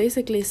guys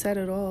basically said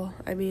it all.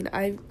 I mean,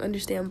 I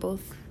understand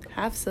both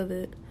halves of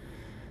it.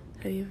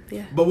 I mean,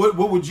 yeah. But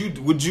what would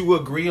you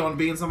agree on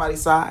being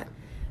somebody's side?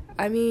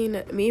 I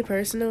mean, me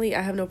personally,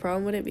 I have no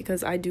problem with it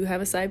because I do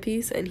have a side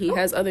piece and he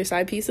has other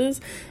side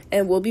pieces,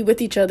 and we'll be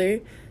with each other,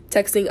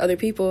 texting other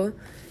people,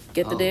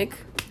 get the dick,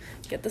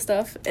 get the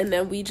stuff, and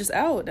then we just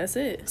out. That's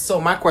it. So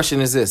my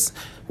question is this: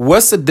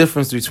 what's the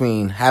difference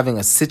between having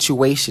a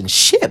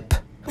situationship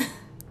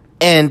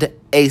and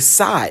a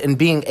side and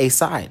being a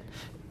side?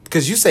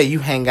 Because you say you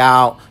hang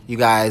out, you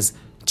guys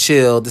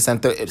chill, this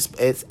and that.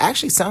 It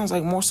actually sounds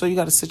like more so you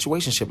got a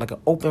situationship, like an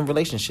open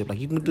relationship. Like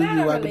you can do Not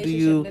you, a I can do relationship,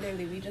 you.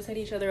 Literally, we just hit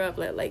each other up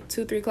at like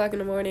 2-3 o'clock in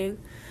the morning.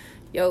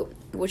 Yo,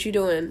 what you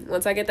doing?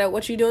 Once I get that,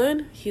 what you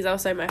doing? He's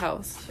outside my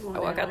house. I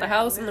walk out the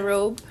house in the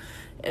robe,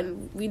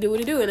 and we do what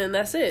we do, and then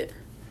that's it.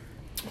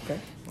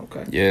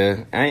 Okay.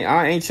 Yeah,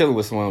 I ain't chilling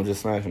with someone I'm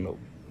just smashing though.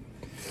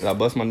 I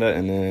bust my nut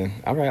and then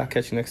all right, I'll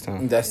catch you next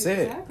time. That's it.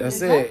 Exactly, That's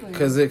exactly. it.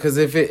 Because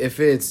if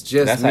it's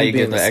just That's me how you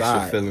being get the extra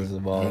side, feelings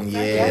involved.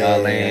 Yeah.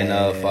 Y'all laying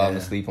up, falling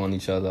asleep on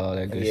each other, all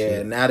that good Yeah,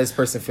 shit. now this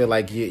person feel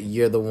like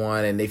you're the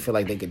one, and they feel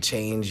like they could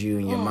change you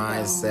and your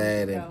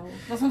mindset. And No.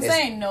 That's what I'm it's-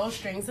 saying. No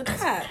strings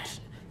attached.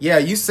 yeah,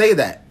 you say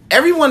that.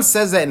 Everyone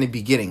says that in the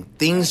beginning.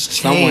 Things change.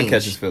 Someone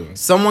catches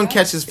feelings. Someone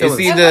catches feelings.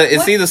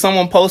 It's either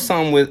someone posts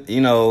something with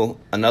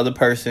another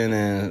person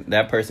and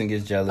that person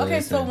gets jealous.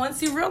 Okay, so and-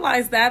 once you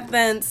realize that,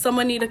 then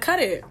someone need to cut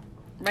it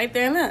right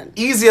there and then.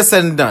 Easier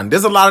said than done.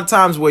 There's a lot of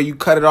times where you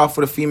cut it off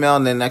with a female,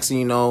 and then next thing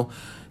you know,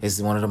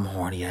 it's one of them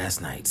horny ass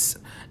nights,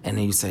 and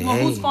then you say, Well,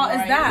 "Hey, whose fault is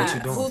Right. that? What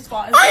you doing? Whose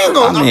fault is I ain't that?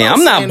 gonna. I mean,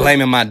 I'm not saying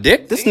blaming my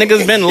dick. This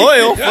nigga's been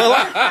loyal for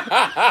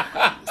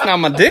it's not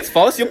my dick's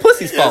fault. It's your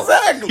pussy's fault.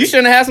 Exactly. You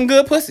shouldn't have had some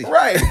good pussy.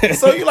 Right.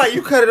 So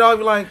you cut it off.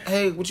 You're like,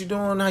 hey, what you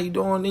doing? How you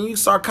doing? Then you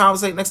start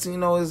conversating. Next thing you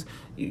know is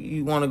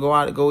you want to go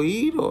out and go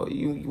eat, or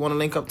you want to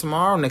link up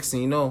tomorrow. Next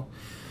thing you know,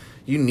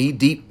 you knee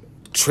deep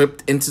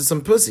tripped into some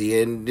pussy,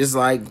 and it's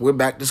like we're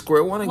back to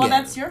square one again. Well,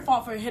 that's your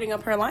fault for hitting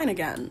up her line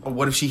again.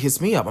 What if she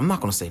hits me up? I'm not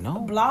gonna say no.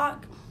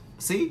 Block.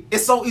 See,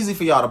 it's so easy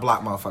for y'all to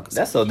block motherfuckers.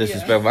 That's so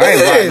disrespectful. I ain't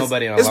It blocked is.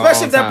 nobody in a Especially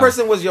long if that time.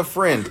 person was your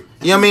friend.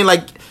 You know what I mean?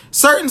 Like,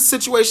 certain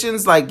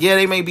situations, like, yeah,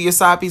 they may be your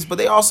side piece, but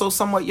they also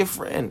somewhat your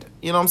friend.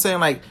 You know what I'm saying?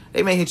 Like,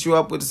 they may hit you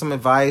up with some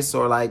advice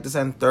or, like, this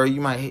and third.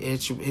 You might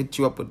hit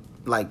you up with,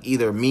 like,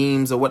 either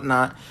memes or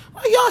whatnot.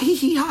 Like, y'all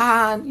hee ha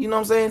ha. You know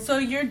what I'm saying? So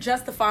you're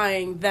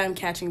justifying them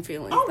catching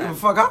feelings. I don't give a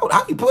fuck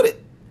how you put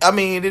it. I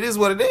mean, it is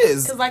what it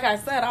is. Because like I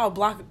said, I'll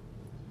block.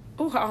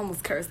 Ooh, I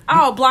almost cursed.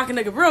 I'll block a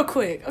nigga real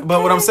quick. Okay?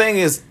 But what I'm saying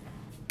is,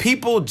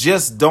 people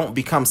just don't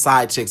become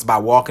side chicks by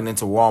walking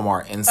into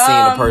Walmart and seeing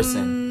a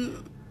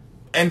person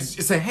and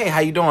saying, "Hey, how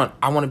you doing?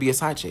 I want to be a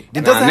side chick."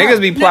 It Nah, doesn't niggas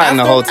happen. be plotting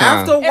the whole time.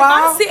 After a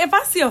while, If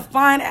I see a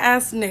fine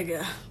ass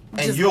nigga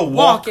And just you'll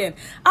walk- walking,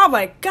 I'm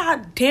like,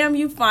 God damn,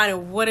 you fine.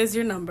 And what is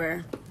your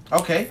number?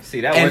 okay.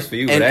 See, that works for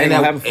you, but that ain't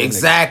gonna happen for a nigga.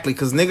 exactly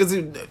because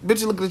niggas,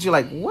 bitch, looking at you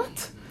like,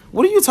 what?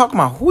 What are you talking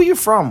about? Who are you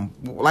from?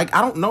 Like, I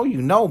don't know you.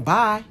 No,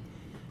 bye.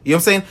 You know what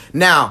I'm saying?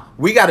 Now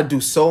we got to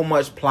do so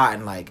much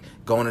plotting, like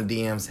going to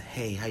DMs.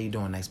 Hey, how you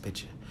doing? Nice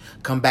picture.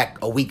 Come back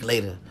a week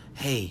later.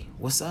 Hey,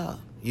 what's up?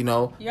 You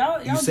know, Y'all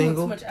you doing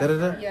single? too much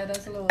Da-da-da. effort. Yeah,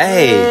 that's a little.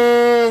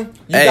 Hey, You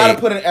Hey. gotta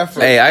put an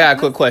effort. hey, I got a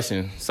quick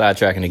question.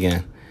 Sidetracking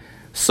again.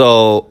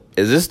 So,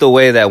 is this the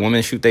way that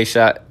women shoot they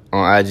shot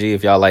on IG?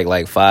 If y'all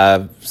like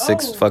 5,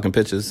 6 Oh. fucking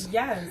pictures,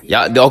 Yes.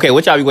 y'all okay?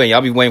 What y'all be waiting?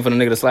 Y'all be waiting for the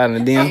nigga to slide in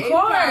the Of DM?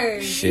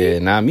 course.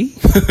 Shit, not me.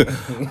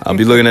 I'll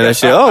be looking at that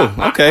shit. Oh,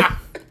 okay.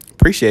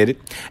 Appreciate it.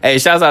 Hey,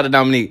 shouts out to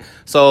Dominique.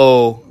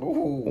 So,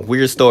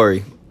 weird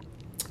story.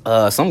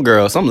 Some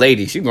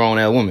lady, she grown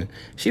ass woman.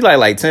 She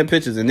like 10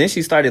 pictures, and then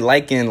she started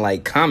liking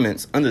like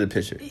comments under the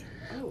picture.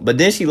 But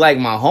then she liked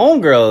my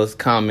homegirl's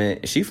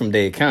comment. She from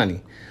Dade County.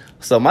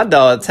 So my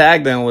dog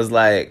tagged her and was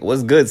like,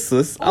 "What's good,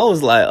 sis?" I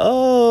was like,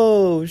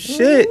 "Oh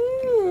shit."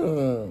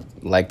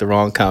 Like the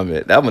wrong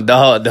comment. That my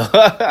dog, though.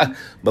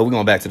 But we're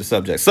going back to the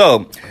subject.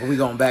 So, We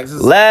going back to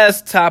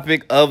last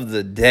topic of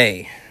the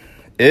day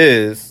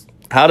is,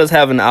 how does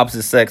having the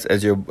opposite sex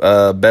as your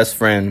best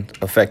friend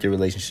affect your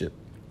relationship?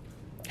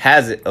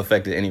 Has it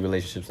affected any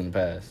relationships in the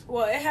past?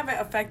 Well, it haven't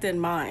affected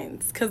mine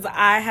because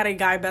I had a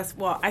guy best.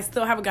 Well, I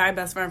still have a guy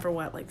best friend for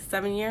what, like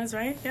 7 years,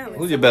 right? Yeah. Like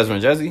Who's your best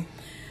friend, Jesse?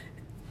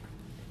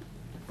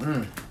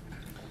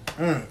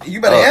 You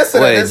better answer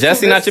that. Wait, There's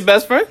Jesse too- not your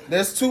best friend?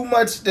 There's too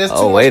much. There's too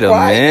Oh, much wait a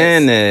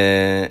quietness.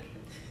 minute.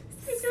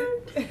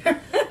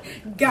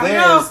 Got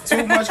There's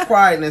too much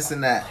quietness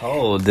in that.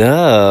 Hold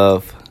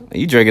up.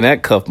 You drinking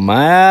that cup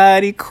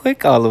mighty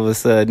quick all of a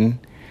sudden.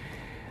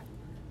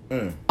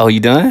 Oh, you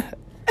done?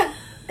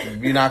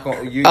 You're not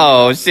gonna. You,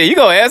 Oh, shit. You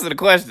gonna answer the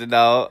question,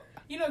 dog.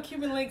 You know,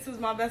 Cuban Links was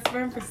my best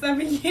friend for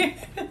 7 years.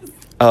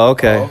 Oh,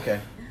 okay. Oh, okay.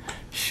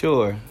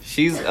 Sure.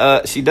 She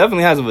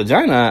definitely has a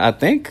vagina, I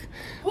think.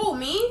 Who,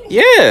 me?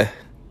 Yeah.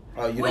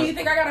 Oh, you What, don't- you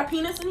think I got a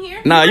penis in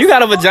here? Nah, you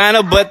got a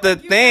vagina, but the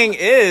thing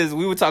is,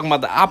 we were talking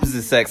about the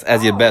opposite sex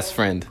as your best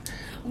friend.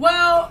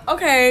 Well,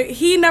 okay,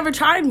 he never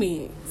tried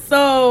me,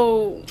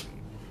 so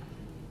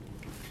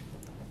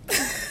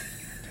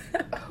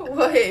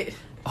What?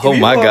 Oh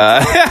my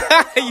God.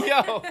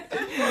 Yo.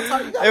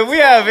 If we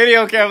have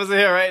video cameras in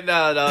here right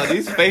now, dog,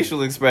 these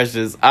facial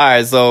expressions. All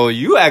right, so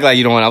you act like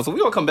you don't want to, so we're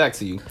going to come back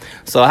to you.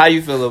 So how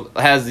you feel,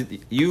 has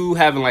you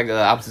having like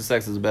opposite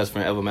sex as a best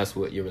friend ever messed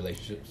with your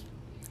relationships?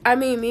 I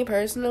mean, me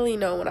personally,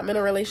 no. When I'm in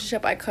a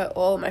relationship, I cut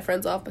all of my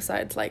friends off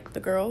besides, like, the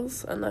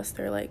girls, unless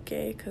they're, like,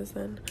 gay, because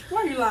then...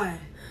 why are you lying?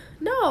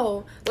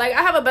 No. Like,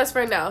 I have a best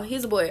friend now.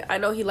 He's a boy. I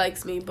know he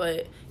likes me,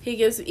 but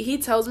he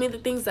tells me the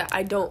things that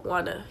I don't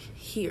want to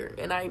hear.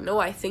 And I know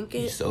I think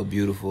You're it. so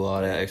beautiful,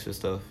 all that extra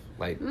stuff.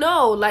 Like,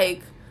 No,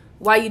 like,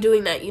 why you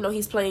doing that? You know,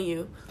 he's playing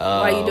you.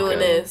 Oh, Why you doing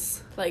okay.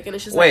 this? Like, and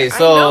it's just wait,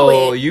 like, I know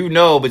so it. you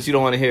know, but you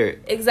don't want to hear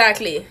it.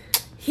 Exactly.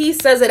 He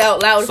says it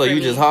out loud So for you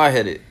me. just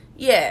hard-headed.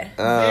 Yeah.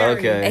 Oh,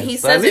 okay. And he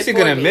So says at least it you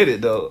can for admit me.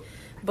 it, though.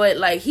 But,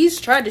 like,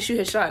 he's tried to shoot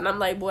his shot, and I'm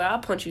like, boy, I'll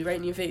punch you right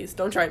in your face.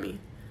 Don't try me.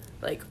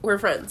 Like, we're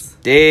friends.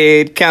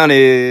 Dade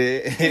County.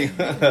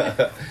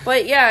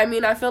 But, yeah, I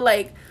mean, I feel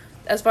like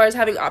as far as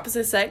having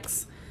opposite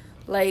sex,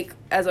 like,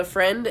 as a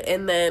friend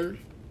and then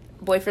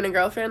boyfriend and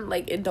girlfriend,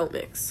 like, it don't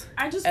mix.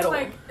 I just At feel all.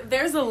 like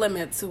there's a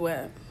limit to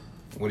it.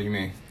 What do you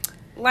mean?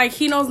 Like,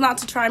 he knows not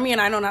to try me, and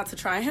I know not to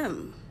try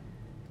him.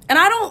 And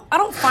I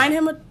don't find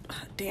him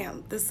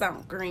damn, this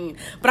sounds green,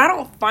 but I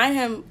don't find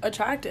him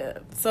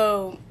attractive.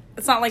 So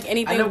it's not like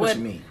anything I know would. what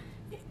you mean.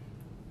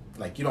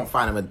 Like, you don't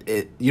find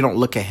him. You don't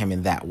look at him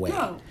in that way.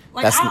 No,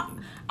 like That's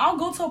I'll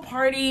go to a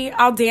party,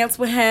 I'll dance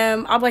with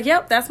him. I'll be like,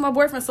 yep, that's my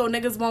boyfriend. So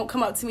niggas won't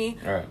come up to me.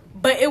 All right.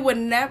 But it would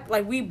never,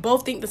 like, we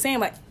both think the same.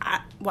 Like, I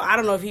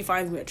don't know if he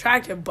finds me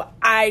attractive, but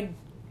I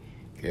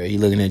Girl, he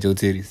looking at your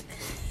titties.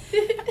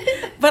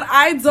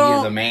 I He is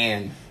don't. a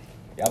man.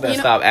 Y'all better You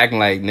know- stop acting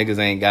like niggas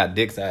ain't got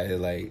dicks out here.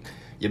 Like,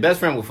 your best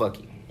friend will fuck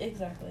you.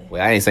 Exactly. Wait,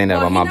 I ain't saying that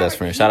Well, about he my never- best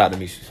friend. Shout out to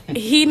Misha.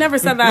 He never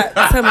said that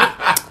to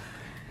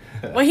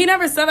me. Well, he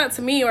never said that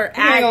to me or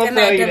act gonna in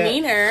that tell you that.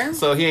 demeanor.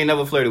 So he ain't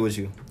never flirted with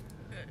you?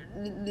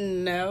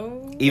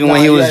 No. Even Nah,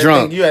 when he you was had to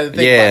drunk? think- you had to think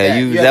about Yeah, that.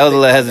 you You had that to was a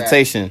think little about that.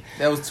 hesitation.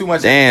 That was too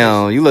much.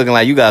 Damn, you looking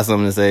like you got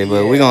something to say,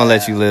 but we gonna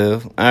let you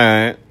live. All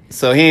right.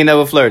 So he ain't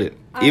never flirted.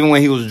 Even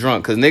when he was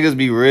drunk, because niggas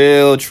be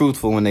real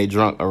truthful when they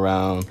drunk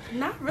around.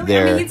 Not really.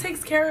 their- I mean, he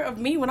takes care of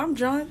me when I'm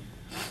drunk.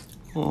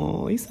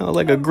 Oh, he sounds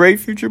like a great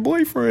future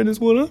boyfriend is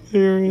what I'm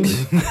hearing.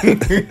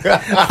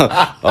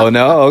 Oh,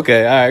 no?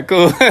 Okay. All right,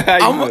 cool. How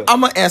you feel?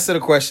 I'm gonna answer the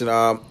question.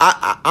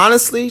 I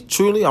honestly,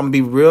 truly, I'm gonna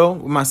be real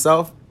with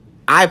myself.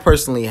 I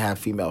personally have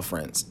female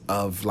friends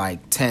of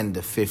like 10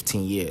 to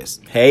 15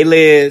 years. Hey,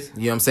 Liz.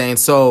 You know what I'm saying?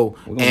 So,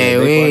 We're gonna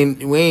and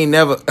get a we ain't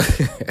never,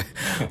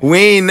 we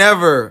ain't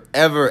never,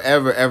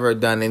 ever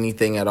done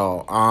anything at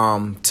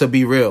all. To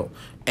be real.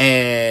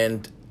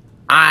 And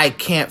I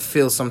can't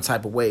feel some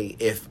type of way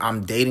if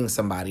I'm dating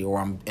somebody or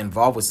I'm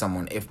involved with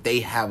someone if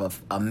they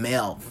have a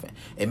male,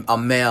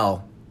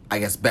 I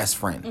guess, best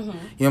friend. You know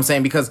what I'm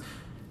saying? Because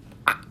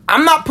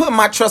I'm not putting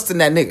my trust in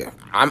that nigga.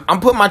 I'm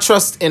putting my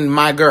trust in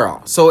my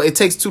girl. So it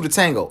takes two to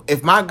tango.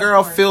 If my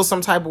girl feels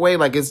some type of way,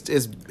 like it's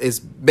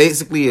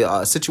basically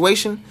a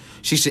situation,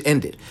 she should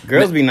end it.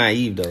 Girls be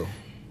naive, though.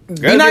 Girls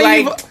be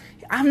naive. like,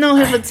 I've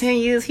known him for 10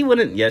 years. He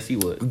wouldn't. Yes, he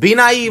would. Be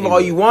naive all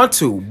you want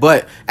to,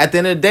 but at the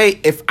end of the day,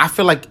 if I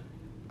feel like,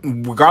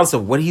 regardless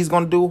of what he's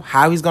gonna do,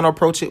 how he's gonna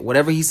approach it,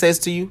 whatever he says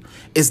to you,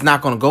 it's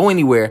not gonna go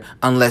anywhere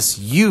unless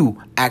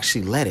you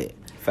actually let it.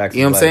 Facts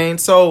You know of what I'm life.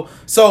 saying?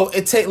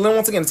 So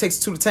once again, it takes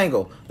two to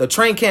tango. The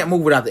train can't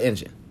move without the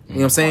engine. You know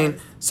what I'm saying?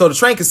 So the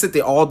train can sit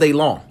there all day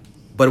long,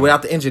 but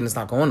without the engine, it's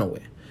not going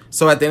nowhere.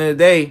 So at the end of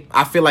the day,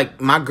 I feel like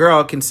my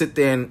girl can sit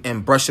there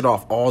and brush it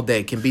off all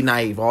day, can be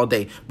naive all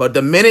day. But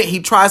the minute he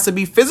tries to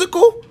be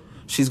physical,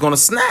 she's gonna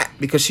snap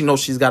because she knows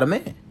she's got a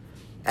man.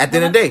 At the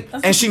end of the day,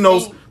 That's and she what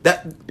knows you think.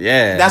 that.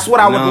 Yeah. That's what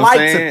I You would know what like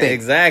I'm to saying? think.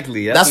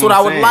 Exactly. That's what I'm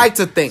I would saying. like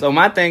to think. So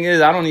my thing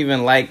is, I don't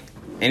even like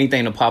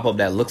anything to pop up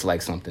that looks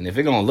like something. If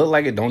it gonna look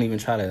like it, don't even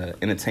try to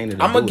entertain it.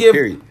 I'm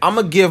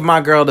gonna give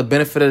my girl the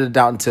benefit of the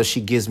doubt until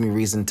she gives me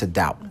reason to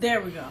doubt. There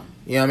we go.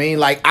 You know what I mean?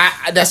 Like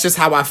that's just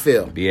how I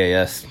feel.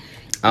 BAS.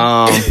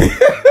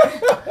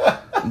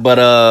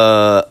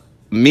 But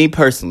me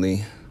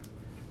personally,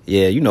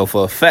 yeah, you know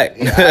for a fact.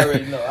 I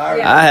already know.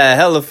 I had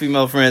hella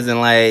female friends and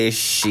like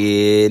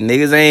shit,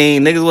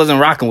 niggas wasn't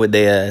rocking with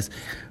their ass.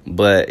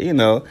 But you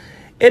know,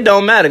 it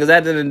don't matter because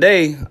at the end of the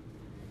day,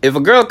 if a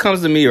girl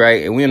comes to me,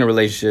 right, and we in a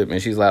relationship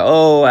and she's like,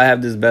 oh, I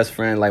have this best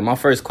friend, like my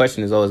first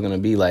question is always gonna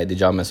be like, did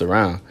y'all mess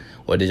around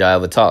or did y'all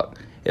ever talk?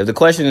 If the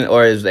question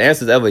or if the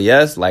answer is ever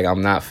yes, like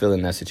I'm not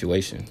feeling that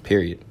situation.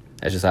 Period.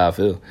 That's just how I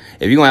feel.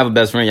 If you're gonna have a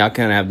best friend, y'all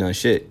can't have done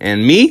shit.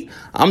 And me,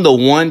 I'm the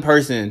one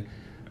person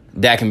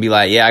that can be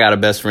like, yeah, I got a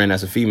best friend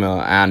that's a female.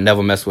 I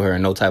never mess with her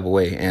in no type of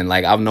way. And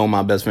like I've known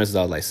my best friend since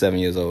I was like 7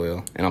 years old,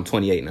 yo, and I'm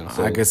 28 now.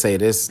 So I could say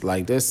this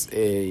like this: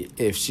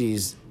 if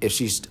she's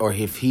or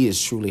if he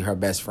is truly her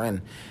best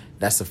friend,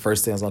 that's the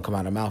first thing that's gonna come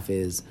out of her mouth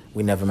is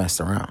we never messed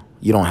around.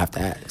 You don't have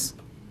to ask.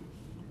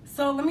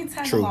 So let me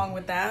tag True. along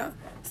with that.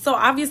 So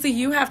obviously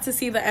you have to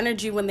see the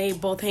energy when they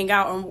both hang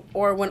out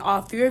or when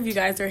all three of you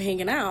guys are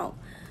hanging out.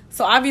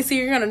 So obviously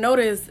you're going to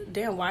notice,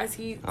 damn, why is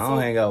he... I don't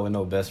hang out with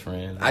no best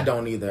friend. I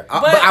don't either.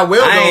 But but I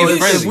will I ain't though. If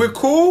friendly. we're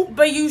cool,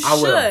 But you I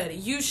will. should.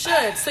 You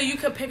should. So you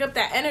could pick up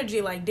that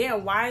energy like,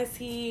 damn, why is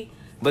he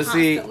But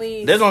constantly...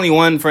 see, there's only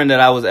one friend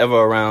that I was ever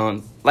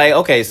around. Like,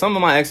 okay, some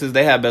of my exes,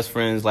 they had best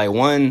friends. Like,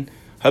 one,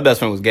 her best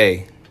friend was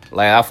gay.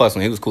 Like, I fucked with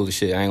him. He was cool as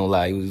shit. I ain't gonna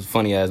lie. He was a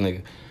funny ass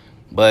nigga.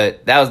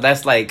 But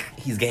that's like,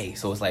 he's gay.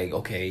 So it's like,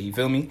 okay, you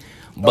feel me?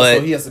 But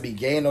so he has to be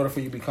gay in order for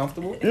you to be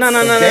comfortable. No,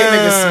 So no, gay no,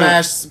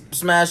 niggas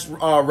smash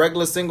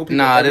regular single people.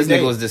 nah, every this day.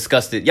 nigga was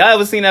disgusted. Y'all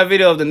ever seen that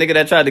video of the nigga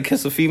that tried to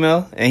kiss a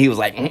female? And he was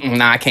like,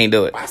 nah, I can't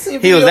do it. I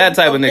seen He was video that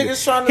type of of nigga.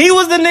 niggas trying to- He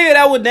was the nigga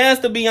that would dance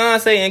to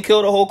Beyonce and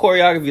kill the whole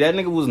choreography. That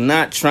nigga was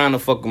not trying to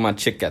fuck with my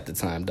chick at the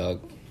time,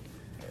 dog.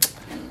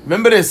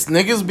 Remember this?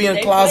 Niggas be in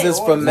They closets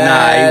play for all-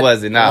 mad. Nah, he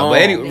wasn't. Nah,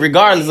 but long.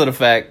 regardless of the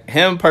fact,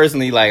 him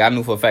personally, like I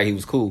knew for a fact he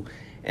was cool.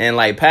 And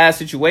like past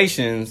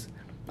situations,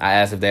 I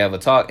asked if they ever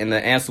talked, and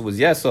the answer was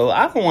yes. So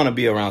I don't want to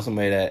be around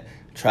somebody that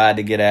tried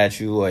to get at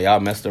you or y'all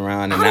messed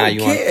around and I now don't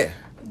you want. care.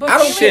 But I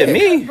don't shit,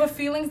 feelings- me. But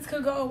feelings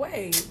could go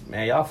away.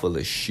 Man, y'all full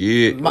of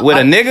shit. My- With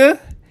a nigga,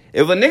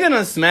 if a nigga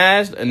done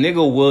smashed, a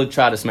nigga will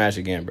try to smash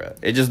again, bro.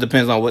 It just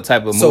depends on what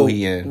type of So mood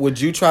he in. would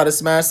you try to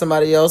smash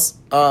somebody else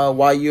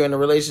while you're in a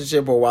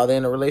relationship or while they're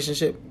in a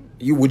relationship?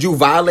 Would you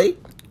violate?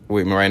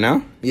 With me right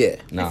now? Yeah.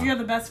 No. If you're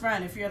the best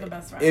friend. If you're the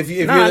best friend. If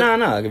you're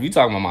No. If you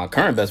talking about my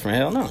current best friend,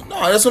 hell no.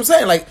 No, that's what I'm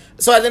saying. Like,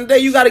 so at the end of the day,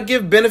 you got to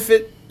give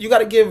benefit. You got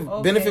to give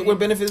Okay. benefit where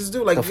benefit is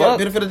due. Like, The you gotta fuck?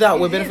 benefit of the doubt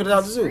where It benefit of is. the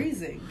doubt is It's due.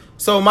 freezing.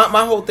 So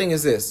my whole thing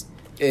is this: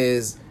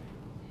 is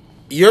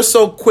you're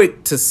so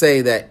quick to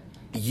say that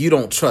you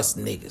don't trust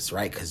niggas,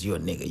 right? Because you're a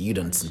nigga. You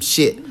done some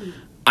shit.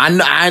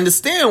 I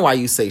understand why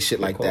you say shit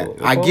like that. fault.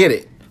 I get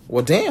it.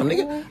 Well, damn,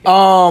 nigga.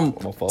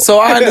 My fault. So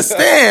I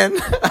understand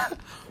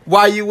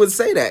why you would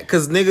say that,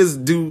 because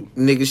niggas do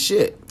nigga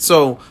shit.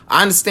 So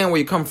I understand where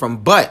you come from,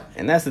 but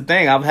And that's the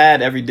thing. I've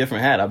had every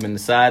different hat. I've been the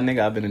side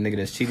nigga. I've been a nigga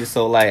that's cheated.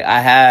 So, like, I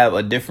have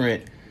a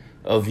different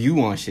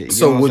view on shit. You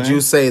so get what I'm would you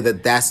saying? say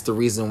that that's the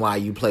reason why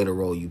you play the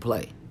role you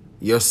play?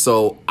 You're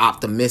so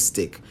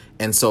optimistic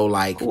And so,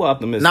 like, Who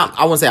optimistic? Not,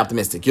 I wouldn't say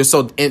optimistic. You're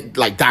so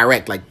like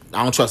direct. Like,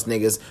 I don't trust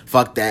niggas.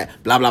 Fuck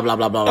that. Blah blah blah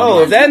blah blah. Oh,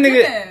 blah. if that You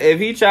nigga, did. if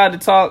he tried to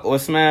talk or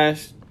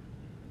smash,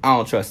 I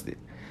don't trust it.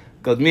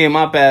 Cause me and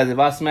my past, if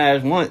I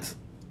smash once,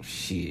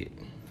 shit.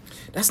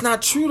 That's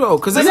not true though.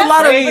 Because there's a That's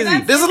lot crazy.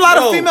 of there's a lot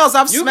of Bro, females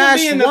I've you could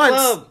smashed be in the once,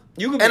 club.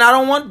 You could be, and I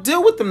don't want to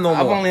deal with them no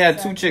I've more. only had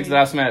 2 chicks that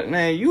I smashed.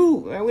 Man,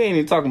 we ain't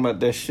even talking about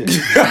that shit.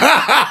 Nigga.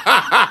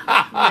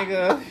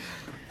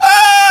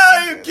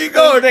 Ah, keep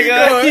going, keep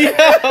going.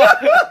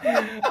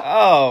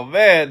 Oh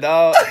man,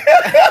 dog.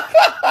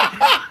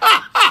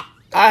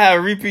 I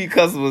have repeat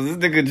customers. This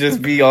nigga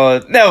just be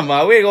on. Never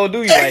mind. We ain't gonna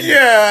do you like that.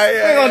 Yeah, We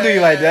ain't gonna do you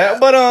like that.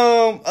 But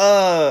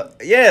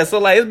yeah. So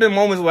like, it's been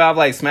moments where I've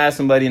like smashed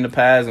somebody in the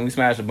past, and we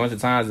smashed a bunch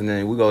of times, and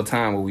then we go a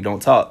time where we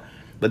don't talk.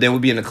 But then we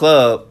be in the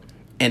club,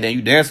 and then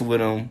you dancing with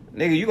them,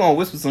 nigga. You gonna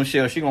whisper some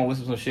shit, or she gonna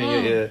whisper some shit in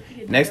your ear.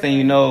 Next thing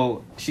you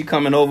know, she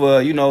coming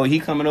over. You know, he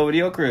coming over to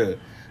your crib.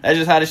 That's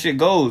just how the shit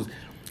goes.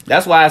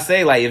 That's why I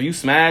say, like, if you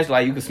smash,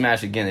 like, you can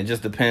smash again. It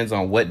just depends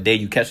on what day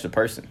you catch the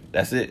person.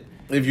 That's it.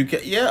 If you can,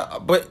 yeah,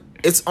 but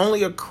it's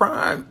only a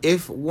crime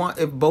if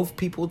both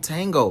people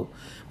tango.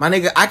 My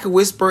nigga, I could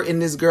whisper in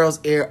this girl's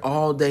ear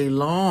all day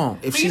long.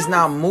 If But you she's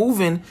know not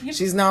moving,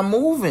 she's not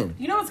moving.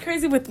 You know what's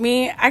crazy with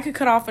me? I could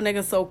cut off a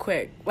nigga so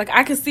quick. Like,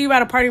 I could see you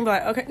at a party and be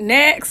like, okay,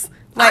 next.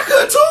 I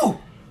could too.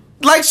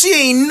 Like she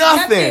ain't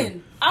nothing.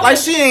 Nothing. I Like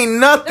was- she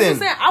ain't That's what nothing. I'm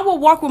saying. I will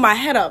walk with my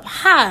head up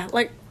high.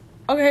 Like,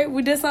 okay,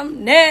 we did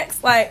something.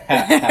 Next. Like,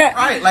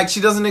 Right, like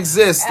she doesn't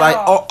exist. At Like,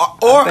 all.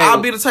 or think-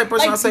 I'll be the type of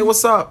person Like, I say,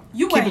 "What's up?"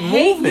 you Keep would it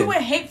hate. moving. You would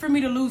hate for me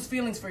to lose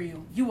feelings for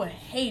you. You would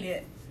hate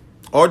it.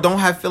 Or don't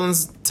have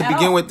feelings to At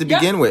begin all. with. To Yep.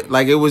 begin with,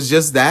 like it was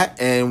just that,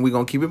 and we're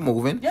gonna keep it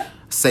moving. Yep.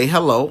 Say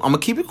hello. I'm gonna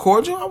keep it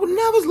cordial. I would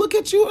never look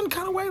at you in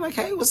kind of way like,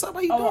 "Hey, what's up? How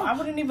you Oh, doing?" I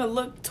wouldn't even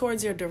look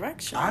towards your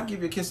direction. I'll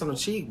give you a kiss on the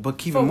cheek, but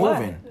keep For it what?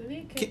 moving.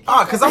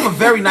 Because I'm a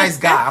very nice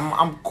guy.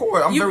 I'm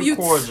very you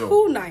cordial.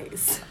 too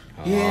nice.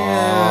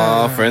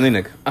 Yeah. Oh, friendly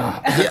nigga.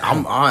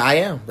 Yeah, I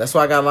am. That's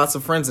why I got lots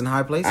of friends in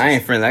high places. I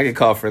ain't friendly. I get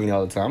called friendly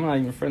all the time. I'm not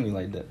even friendly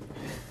like that.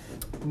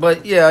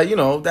 But yeah, you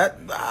know that.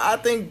 I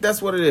think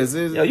that's what it is.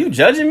 Yo, you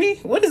judging me?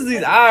 What is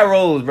these eye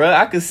rolls, bro?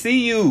 I can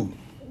see you.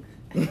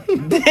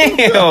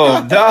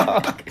 Damn,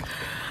 dog.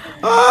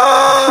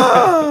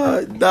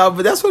 No,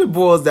 but that's what it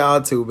boils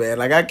down to, man.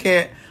 Like I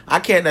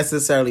can't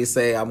necessarily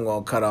say I'm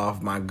gonna cut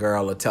off my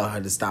girl or tell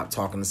her to stop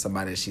talking to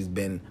somebody that she's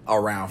been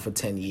around for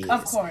 10 years.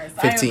 Of course.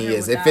 I 15 agree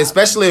years. with If that.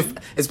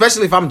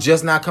 especially if I'm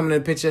just not coming in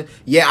the picture,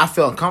 yeah, I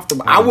feel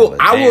uncomfortable. I Oh, will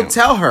damn.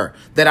 tell her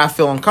that I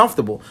feel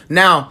uncomfortable.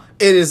 Now,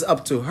 it is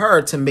up to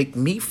her to make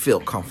me feel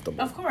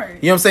comfortable. Of course.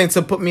 You know what I'm saying?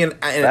 To put me in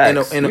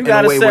Facts. a You in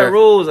gotta a way set where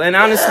rules, and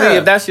honestly, Yeah.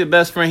 if that's your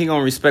best friend, he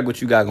gonna respect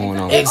what you got going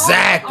on.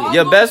 Exactly.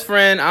 Your best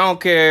friend, I don't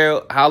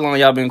care how long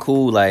y'all been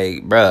cool.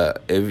 Like, bruh,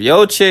 if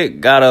your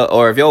chick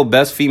or if your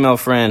best female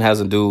friend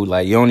has a dude,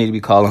 like, you don't need to be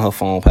calling her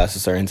phone past a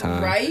certain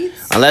time, Right?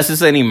 Unless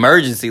it's an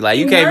emergency. Like,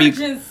 you can't be.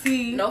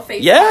 Emergency. No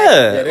face.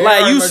 Yeah, there like are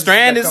you emergencies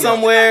stranded that come up.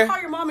 somewhere.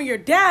 Call your mom and your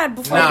dad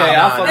before. Okay,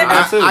 I'll fuck with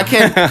that too. I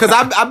can't because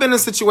I've been in a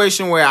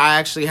situation where I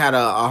actually had a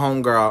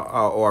homegirl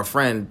or a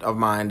friend of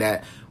mine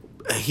that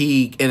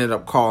he ended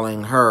up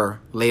calling her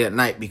late at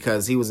night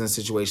because he was in a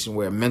situation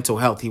where mental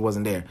health he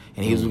wasn't there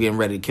and he was getting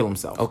ready to kill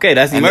himself. Okay,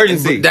 that's And-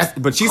 emergency.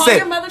 But she Call said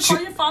your mother, she-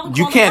 call your father,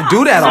 you call can't the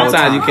do that cops. all the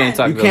Sometimes time. you can't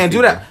talk You to those can't do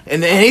people. that.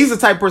 And he's the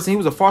type of person. He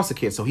was a foster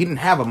kid, so he didn't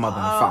have a mother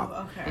and a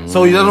father. Okay.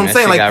 So you know what I'm that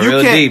saying? shit Like got you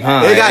real can't. deep,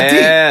 huh? It got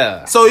Yeah.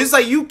 deep. So it's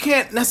like you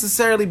can't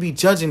necessarily be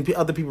judging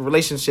other people's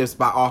relationships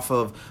by off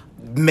of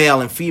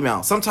male and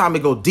female. Sometimes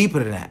it go deeper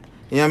than that.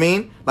 You know what I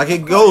mean? Like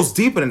it goes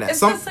deeper than that.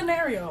 It's a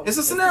scenario. It's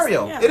a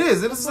scenario. yeah. It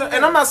is. It is.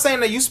 And I'm not saying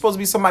that you're supposed to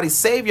be somebody's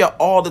savior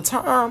all the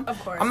time. Of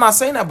course. I'm not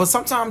saying that. But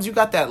sometimes you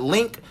got that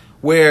link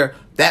where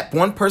that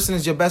one person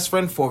is your best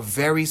friend for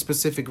very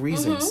specific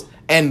reasons,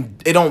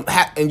 and it don't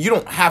and you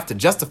don't have to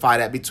justify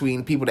that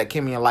between people that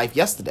came in your life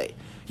yesterday.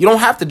 You don't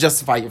have to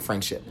justify your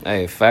friendship.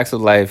 Hey, facts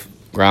of life,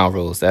 ground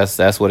rules.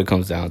 That's what it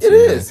comes down to. It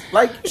man. is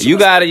like You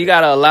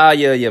gotta allow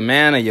your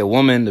man or your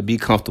woman to be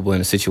comfortable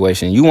in a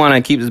situation. You want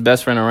to keep this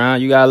best friend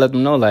around. You gotta let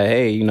them know, like,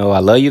 hey, you know, I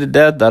love you to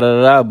death, da da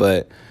da da.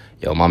 But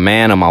yo, my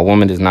man or my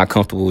woman is not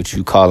comfortable with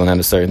you calling at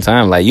a certain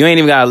time. Like, you ain't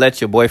even gotta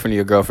let your boyfriend or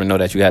your girlfriend know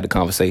that you had the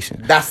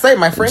conversation. That's it,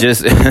 my friend.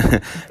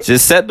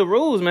 Just set the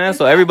rules, man,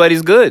 so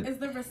everybody's good. It's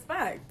the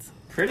respect.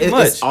 Pretty It's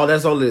much. all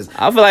that's all it is.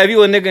 I feel like if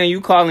you a nigga and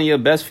you calling your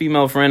best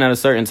female friend at a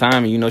certain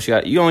time and you know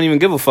you don't even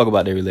give a fuck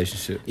about their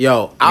relationship.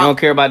 Yo, You don't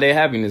care about their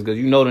happiness because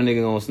you know the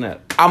nigga gonna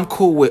snap. I'm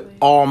cool with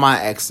all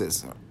my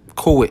exes.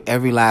 Cool with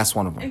every last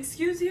one of them.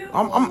 Excuse you?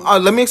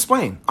 Let me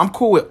explain. I'm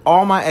cool with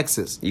all my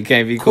exes. You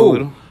can't be cool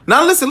with them.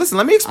 Now listen.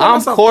 Let me explain I'm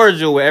myself.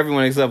 cordial with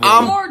everyone except for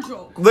I'm- you.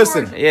 Cordial.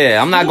 Listen. Cordial.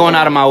 Yeah, I'm not going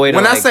out of my way to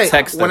When I like say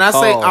text or when I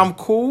say call. I'm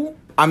cool,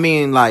 I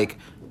mean like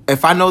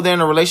if I know they're in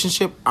a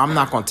relationship, I'm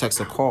not gonna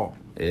text or call.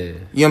 Yeah. You know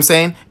what I'm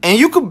saying? And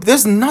you could.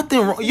 There's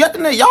nothing wrong.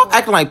 Y'all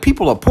acting like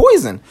people are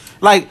poison.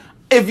 Like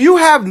if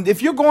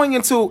you're going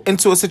into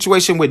a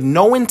situation with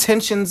no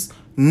intentions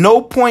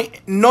no point,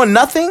 no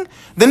nothing,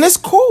 then it's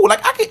cool. Like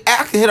I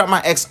could hit up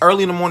my ex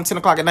early in the morning, 10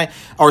 o'clock at night,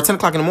 or 10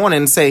 o'clock in the morning,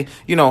 and say,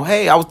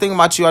 hey, I was thinking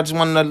about you. I just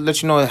wanted to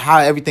let you know how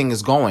everything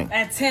is going.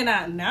 At 10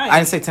 at night. I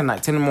didn't say 10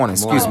 in the morning.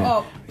 Excuse me.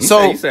 Oh. You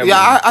said morning.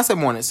 I said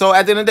morning. So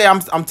at the end of the day,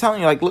 I'm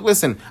telling you, like, look,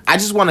 listen, I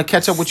just want to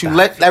catch up with you.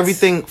 Let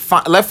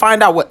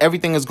find out what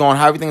everything is going,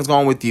 how everything is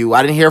going with you.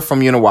 I didn't hear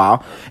from you in a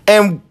while,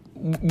 and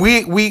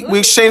we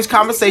exchanged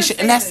conversation,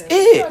 and that's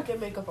it.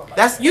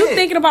 That's You it.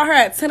 thinking about her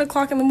at 10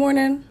 o'clock in the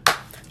morning?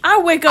 I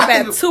wake up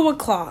at 2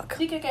 o'clock.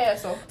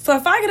 So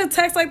if I get a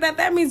text like that,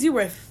 that means you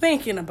were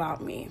thinking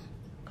about me.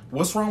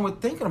 What's wrong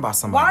with thinking about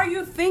somebody? Why are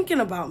you thinking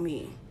about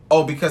me?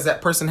 Oh, because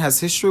that person has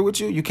history with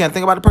you? You can't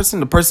think about the person?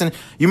 The person,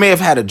 you may have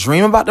had a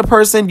dream about the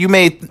person. You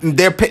may,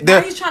 they're Why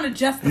are you trying to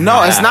justify?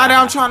 No, it's not that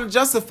I'm trying to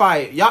justify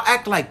it. Y'all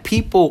act like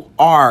people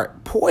are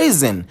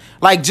poison.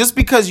 Like, just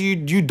because you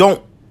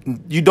don't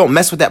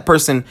mess with that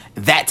person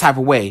that type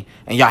of way,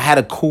 and y'all had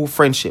a cool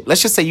friendship.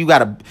 Let's just say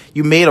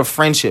you made a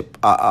friendship,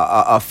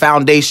 a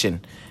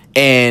foundation,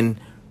 and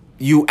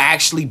you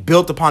actually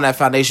built upon that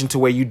foundation to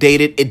where you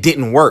dated. It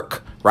didn't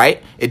work,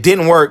 right? It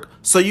didn't work,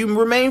 so you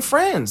remain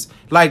friends.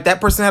 Like, that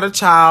person had a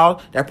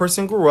child, that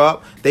person grew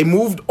up, they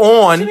moved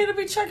on. You need to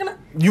be checking up.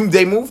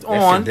 They moved That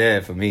on. shit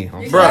dead for me.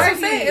 Bruh.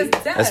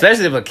 It's dead.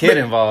 Especially if a kid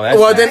involved. That's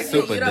Well, then,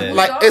 super dead.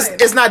 like,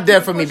 it's not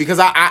dead for me because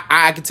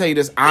I can tell you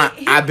this.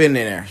 I've been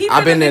in there.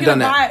 I've been there, done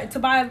that. To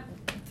buy,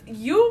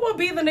 you will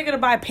be the nigga to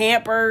buy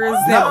Pampers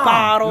and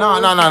bottles. No,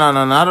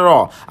 not at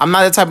all. I'm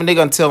not the type of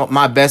nigga until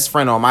my best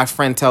friend or my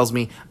friend tells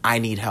me I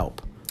need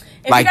help.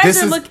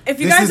 If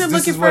you guys are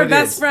looking for a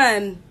best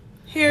friend,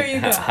 here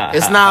you go.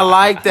 It's not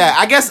like that.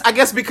 I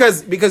guess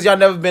because y'all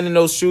never been in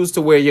those shoes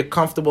to where you're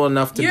comfortable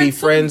enough to be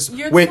friends with.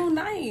 You're too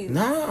nice.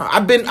 Nah,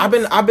 I've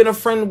been a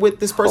friend with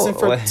this person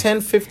for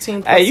 10,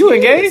 15 plus Hey, you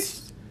years.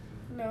 engaged?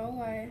 No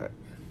way.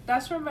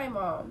 That's from my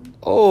mom.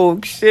 Oh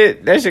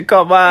shit, that shit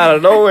come out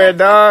of nowhere,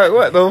 dog.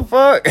 What the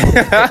fuck?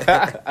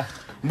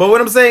 But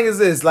what I'm saying is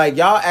this: like,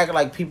 y'all act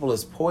like people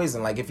is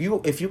poison. Like, if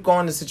you go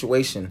in a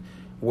situation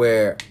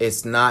where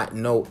it's not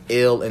no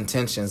ill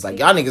intentions, like,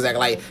 y'all niggas act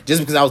like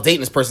just because I was dating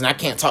this person, I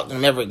can't talk to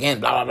them ever again.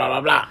 Blah blah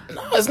blah blah blah.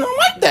 No, it's not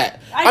like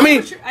that. I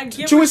mean, to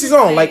each his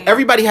own. Like,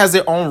 everybody has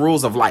their own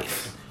rules of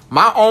life.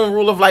 My own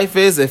rule of life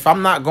is, if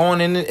I'm not going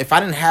in it, if I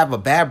didn't have a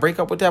bad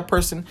breakup with that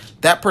person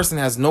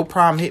has no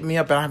problem hitting me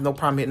up, and I have no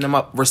problem hitting them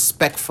up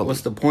respectfully. What's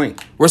the point?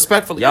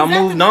 Respectfully. Y'all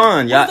moved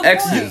on. Y'all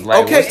exes.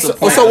 Like, Okay,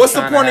 so what's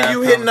the point of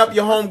you hitting up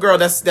your home? homegirl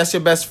that's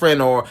your best friend,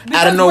 or Because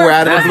out of nowhere, we're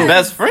out of the blue?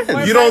 Best friend.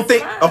 You don't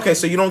think? friends. Okay,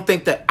 so you don't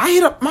think that I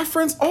hit up my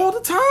friends all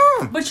the time?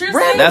 But you're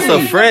Random. saying That's you're a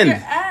hitting up friend. your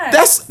ex.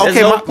 That's There's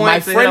okay. no my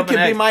point to hit friend up an could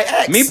be ex. my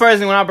ex. Me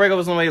personally, when I break up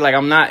with somebody, like,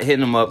 I'm not hitting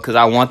them up because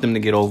I want them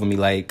to get over me.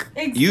 Like,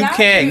 you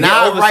Exactly. can't get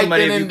Not over right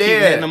somebody then if you and keep there.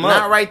 hitting them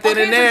Not up. right then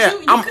Okay, and but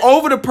there. you I'm could-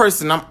 over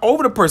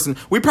the person.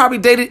 We probably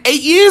dated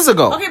 8 years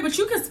ago. Okay, but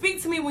you can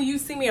speak to me when you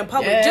see me in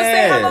public. Just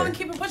say hello and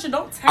keep it pushing.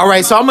 Don't text All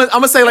right, so I'm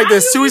gonna say like Why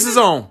this: you to each his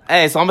own.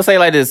 Hey, so I'm gonna say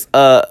like this,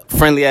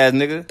 friendly ass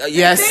nigga.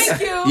 Yes.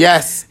 Thank you.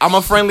 Yes. I'm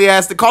a friendly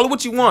ass. Call it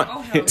what you want.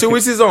 hell To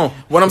each his own.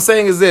 What I'm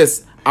saying is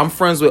this: I'm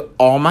friends with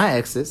all my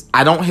exes.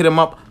 I don't hit them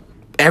up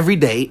every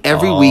day,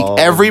 every week,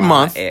 every my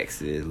month.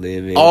 Exes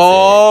live in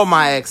All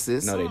my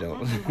exes. No, they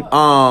don't.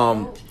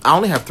 I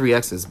only have 3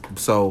 exes,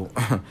 so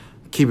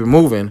keep it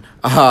moving.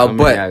 mean,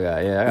 But I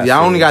got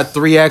I only 6. got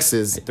 3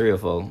 exes. 3 or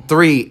 4.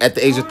 3 at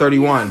the age of I'm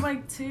 31.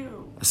 like 2.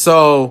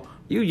 So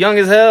You young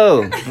as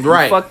hell.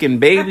 Right. You fucking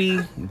baby.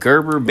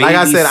 Gerber baby. Like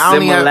I said, I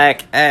only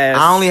ass.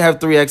 I only have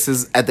 3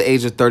 exes at the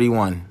age of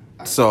 31.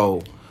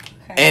 So,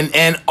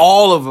 and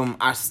all of them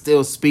I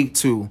still speak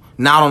to,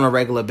 not on a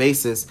regular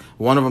basis.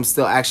 One of them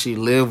still actually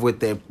live with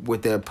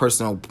their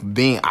personal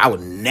being. I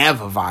would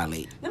never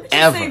violate. Let me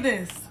just ever. say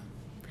this.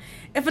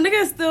 If a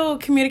nigga is still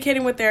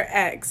communicating with their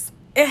ex,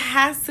 it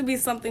has to be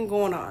something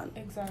going on.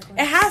 Exactly.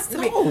 It has to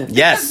be.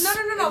 Yes.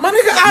 No. My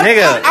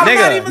nigga,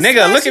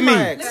 Nigga, look at me.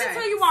 Let me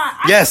tell you why.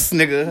 Yes,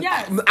 nigga.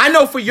 Yes. I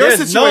know for your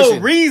There's situation.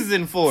 no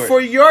reason for it. For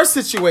your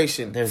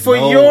situation, There's for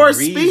no your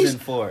reason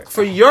speech, for it.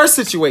 for your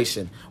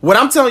situation. What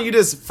I'm telling you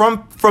this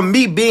from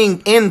me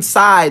being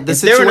inside the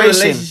if they're in a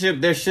situation.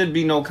 relationship, there should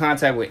be no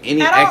contact with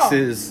any At all.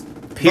 exes.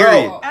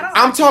 Period. Bro,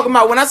 I'm talking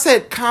about when I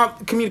said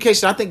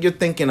communication. I think you're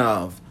thinking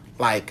of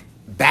like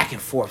back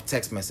and forth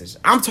text message.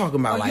 I'm talking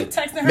about Oh, you like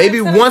texting her maybe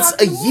at 7 once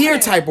o'clock a in the year morning.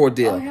 type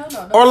ordeal, Oh, hell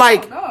no. or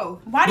like. No.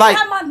 Why do Like- you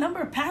have my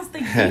number past the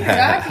year?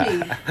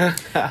 Exactly.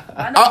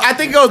 I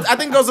think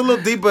it goes a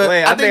little deeper.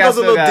 Wait, I think it goes a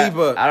still little got-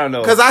 deeper. I don't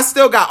know. Because I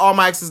still got all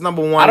my exes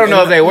number 1. I don't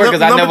know if they were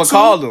because I Number never 2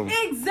 called them.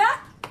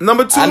 Exactly.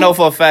 Number 2. I know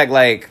for a fact,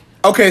 like,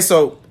 Okay,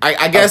 so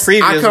I guess I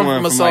previous come one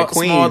from a from, like,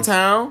 small Queens.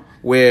 town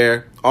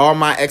where all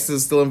my exes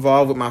are still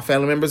involved with my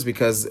family members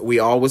because we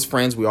all was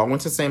friends. We all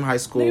went to the same high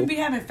school. Nigga be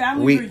having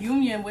family We-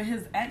 reunion with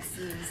his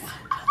exes.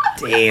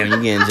 Damn,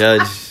 you getting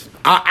judged.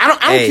 I don't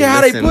care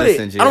how they put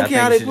it. G, I don't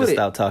care how they should put just it.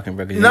 stop talking,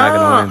 bro. 'Cause you're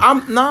not gonna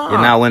win.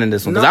 You're not winning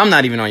this one because I'm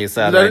not even on your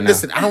side right now.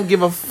 Listen, I don't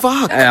give a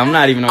fuck. Hey, I'm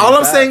not even on All your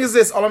I'm side. saying is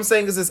this. All I'm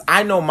saying is this.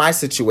 I know my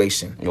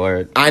situation.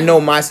 Word. I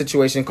know my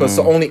situation because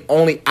so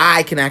only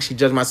I can actually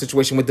judge my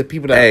situation with the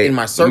people that are in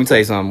my circle. Let me tell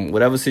you something.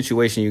 Whatever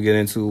situation you get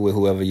into with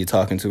whoever you're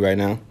talking to right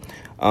now,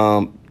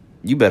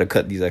 you better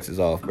cut these exes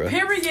off, bro.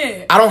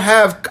 Period. I don't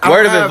have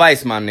Word of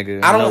advice, my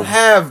nigga. I don't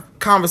have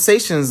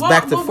conversations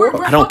back to forth.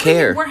 I don't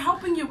care. We're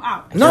helping you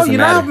out. No, Doesn't you're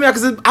not matter. helping me out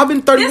because I've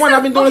been 31.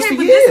 I've been doing this for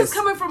but years. This is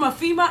coming from a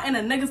female and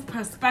a nigga's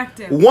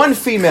perspective. One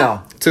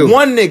female, Two.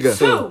 one nigga,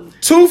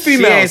 two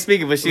females. She ain't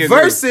speaking, but she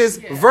agrees.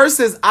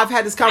 versus. I've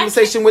had this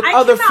conversation with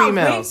other I cannot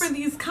females. wait for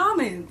these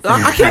comments.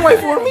 I can't wait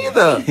for them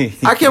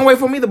either. I can't wait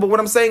for them either. But what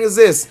I'm saying is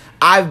this: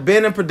 I've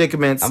been in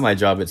predicaments. I might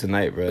drop it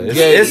tonight, bro. It's,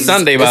 Yeah, it's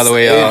Sunday, by the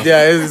way, y'all.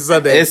 Yeah, it's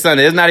Sunday. It's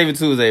Sunday. It's not even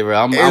Tuesday, bro.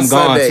 I'm It's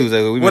gone Sunday.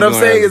 Tuesday. We've been What I'm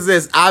doing saying early. is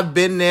this: I've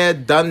been there,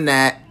 done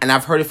that, and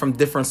I've heard it from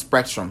different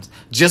spectrums.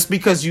 Just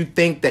because you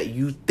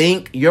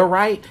think you're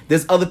right,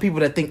 there's other people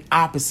that think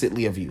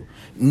oppositely of you.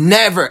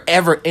 Never,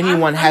 ever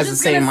anyone has the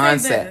just same gonna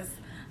say mindset. this.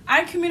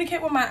 I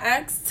communicate with my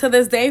ex to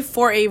this day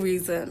for a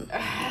reason.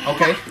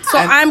 Okay, So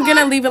I'm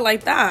gonna leave it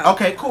like that.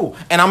 okay, cool.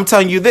 And I'm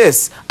telling you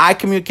this: I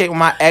communicate with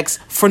my ex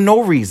for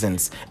no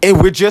reasons,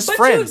 and we're just But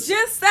friends. you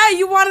just said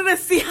you wanted to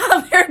see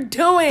how they're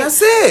doing.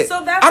 That's it.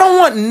 So that's I don't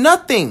want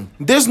nothing.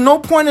 There's no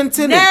point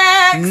intended.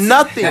 Next.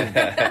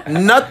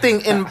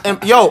 Nothing.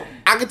 Yo,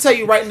 I can tell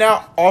you right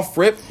now, off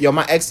rip, yo,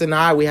 my ex and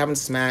I, we haven't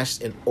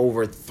smashed in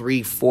over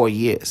 3-4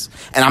 years,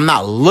 and I'm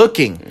not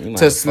looking might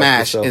to have fucked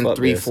smash yourself in up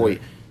 3-4 there, years.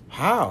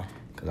 How?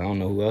 Because I don't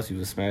know who else you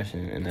was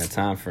smashing in that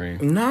time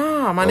frame.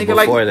 Nah, my Or nigga. before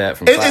Like that,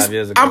 from it's- 5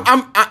 years ago.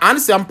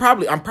 Honestly, I'm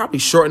probably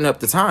shortening up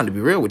the time. To be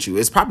real with you,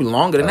 it's probably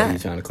longer than that. You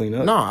trying to clean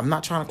up? No, I'm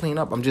not trying to clean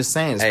up. I'm just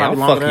saying it's Hey,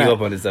 probably I'm longer fucking than you that.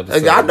 up on this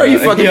episode, I know you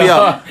bro. fucking me Yo.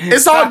 up.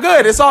 It's all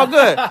good. It's all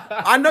good.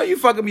 I know you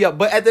fucking me up.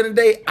 But at the end of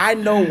the day, I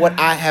know what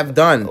I have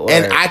done,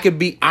 and I could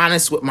be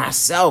honest with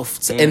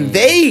myself, and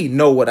they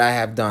know what I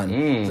have done,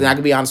 and I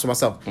can be honest with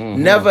myself.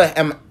 Never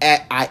am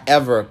I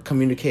ever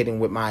communicating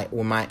with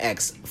my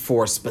ex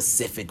for a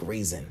specific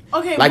reason.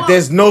 Okay, like well-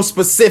 there's no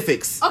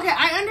specifics. Okay,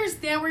 I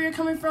understand where you're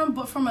coming from,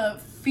 but from a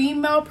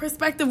female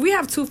perspective, we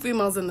have 2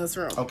 females in this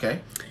room. Okay,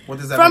 what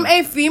does that From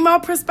mean? a female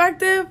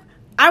perspective,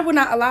 I would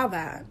not allow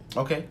that.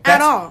 Okay,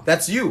 all.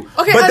 That's you.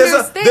 Okay, but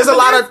understand, there's a but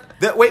lot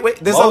of wait.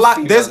 There's a lot.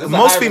 There's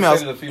most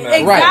females.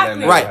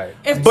 Exactly. Right.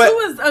 If But- 2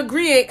 is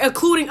agreeing,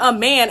 including a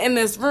man in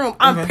this room,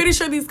 I'm pretty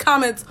sure these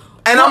comments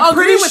And will I'm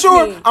agree pretty with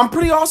sure, me. I'm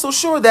pretty also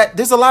sure that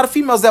there's a lot of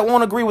females that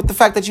won't agree with the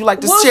fact that you like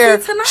to We'll see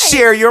tonight.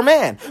 share your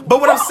man. But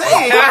what I'm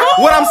saying,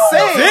 what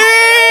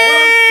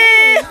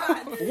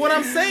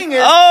I'm saying is,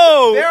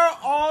 there are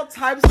all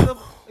types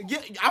of. Yeah,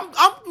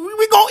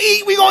 we gonna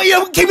eat.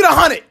 Keep it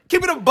 100.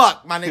 Keep it a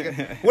buck, my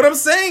nigga. What I'm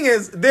saying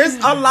is, there's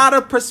a lot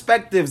of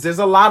perspectives. There's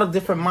a lot of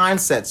different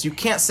mindsets. You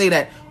can't say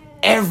that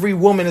every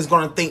woman is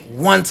going to think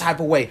one type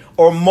of way,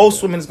 or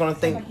most women is going to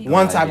think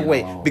one type of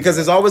way, because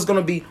there's always going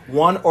to be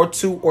 1 or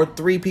 2 or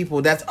 3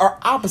 people that are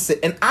opposite,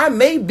 and I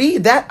may be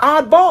that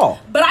oddball.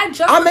 But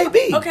I may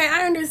be. Okay,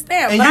 I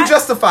understand. And but you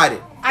justified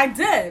it. I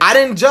did. I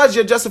didn't judge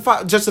your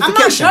I'm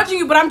justification. not judging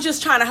you, but I'm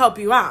just trying to help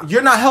you out.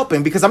 You're not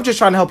helping, because I'm just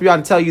trying to help you out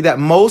and tell you that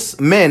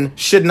most men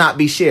should not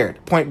be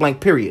shared. Point blank,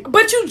 period.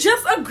 But you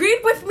just agreed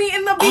with me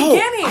in the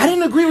beginning. I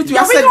didn't agree with you.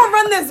 Yeah, I we said gonna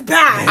run this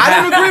back. I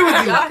didn't agree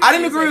with you. I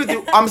didn't agree with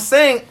you.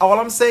 All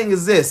I'm saying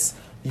is this.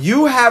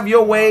 You have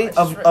your way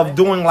of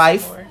doing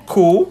life.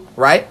 Cool,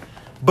 right?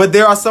 But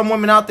there are some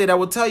women out there that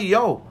will tell you,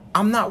 yo,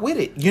 I'm not with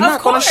it. You're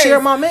not going to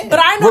share my man. But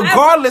I know,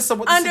 regardless of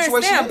what the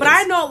situation is. But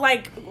I know,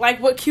 like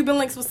what Cuban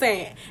Links was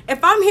saying. If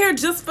I'm here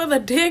just for the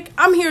dick,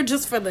 I'm here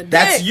just for the dick.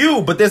 That's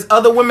you. But there's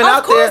other women out there.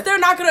 Of course, they're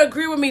not going to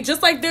agree with me.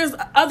 Just like there's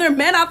other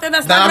men out there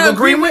that's that not I'm going to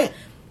agree agreeing with.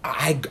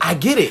 I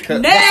get it.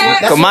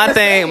 Next. Cause my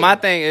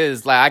thing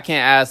is like I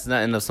can't ask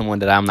nothing of someone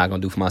that I'm not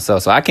gonna do for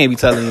myself. So I can't be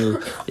telling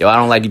you, yo, I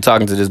don't like you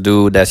talking to this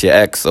dude that's your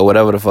ex or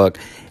whatever the fuck.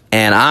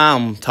 And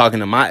I'm talking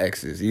to my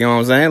exes. You know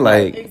what I'm saying?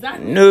 Like,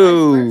 Exactly.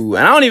 no.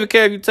 And I don't even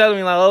care if you telling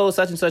me like, oh,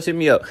 such and such hit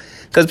me up.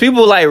 Cause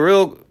people like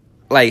real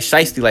like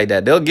shiesty like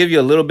that. They'll give you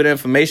a little bit of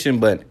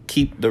information, but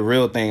keep the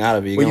real thing out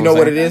of it. Well, you know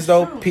what it is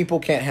though? People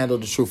can't handle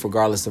the truth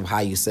regardless of how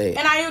you say it.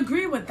 And I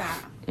agree with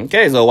that.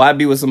 Okay, so why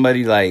be with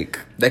somebody like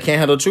That can't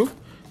handle the truth?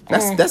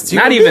 That's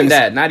not human even beings.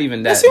 that, not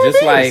even that. That's human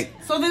Just beings.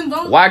 like So then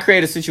don't. why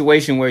create a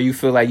situation where you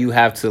feel like you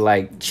have to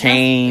like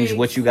change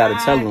what you got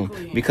to tell them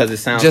Exactly. because it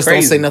sounds Just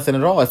crazy. don't say nothing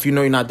at all if you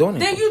know you're not doing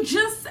Then it. you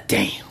just.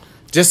 Damn.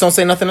 Just don't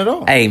say nothing at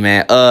all. Hey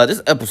man,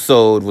 this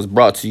episode was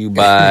brought to you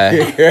by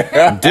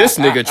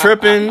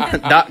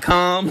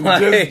thisniggatrippin.com.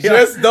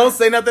 Just don't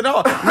say nothing at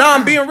all. No,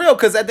 I'm being real,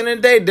 because at the end of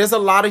the day, there's a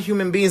lot of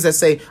human beings that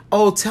say,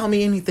 "Oh, tell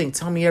me anything,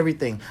 tell me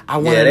everything. I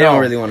want to know." they don't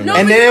really wanna know.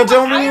 and No, they but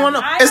don't you know really what? want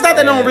to know. I It's not that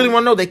they don't Yeah. really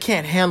want to know. They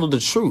can't handle the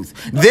truth.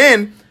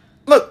 Then,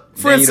 look,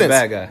 for Then you the instance,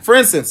 bad guy. for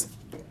instance,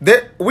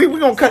 We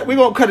gonna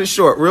cut it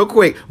short real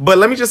quick. But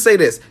let me just say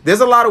this: there's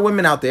a lot of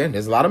women out there,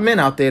 there's a lot of men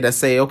out there that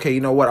say, okay, you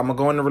know what? I'm gonna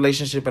go in a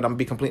relationship and I'm gonna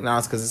be completely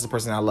honest because this is the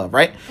person I love,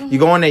 right? You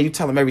go in there, you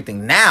tell them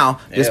everything. Now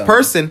this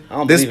person,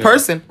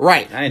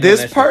 right?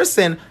 This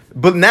person.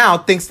 But now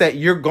thinks that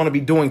you're gonna be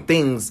doing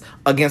things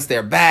against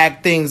their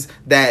back, things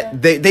that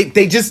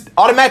they just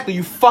automatically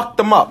you fucked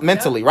them up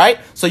mentally, right?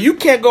 So you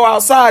can't go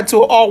outside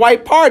to an all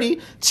white party,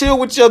 chill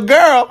with your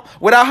girl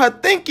without her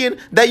thinking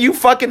that you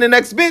fucking the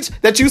next bitch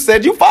that you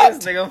said you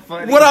fucked.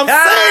 What I'm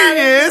saying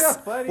is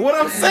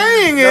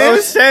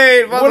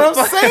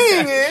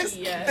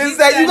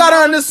that you gotta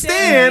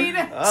understand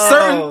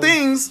certain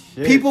things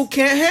people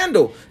can't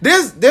handle.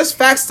 There's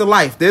facts to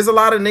life. There's a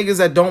lot of niggas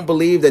that don't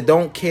believe, that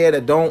don't care,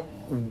 that don't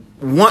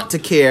want to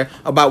care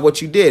about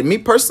what you did. Me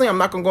personally, I'm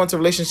not gonna go into a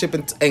relationship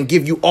and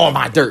give you all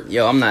my dirt.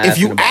 Yo, I'm not. If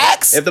you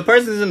ask, if the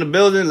person's in the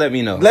building, let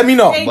me know.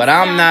 Exactly. But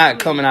I'm not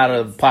coming out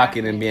of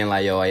pocket and being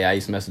like, yo, yeah, I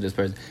used to mess with this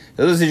person.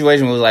 There was a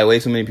situation where it was like way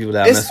too many people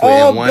that I messed with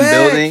in one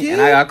building, and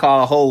I got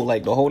called a whole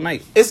the whole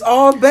night. It's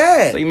all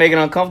bad. So you make it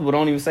uncomfortable.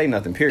 Don't even say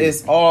nothing. Period.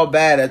 It's all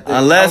bad.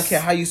 Unless I don't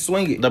care how you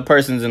swing it. The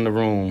person's in the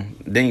room,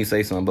 then you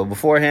say something. But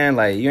beforehand,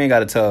 like you ain't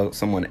got to tell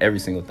someone every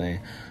single thing.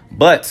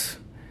 But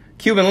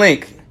Cuban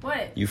Link,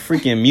 What? you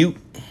freaking mute.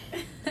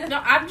 No,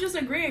 I'm just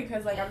agreeing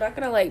because like I'm not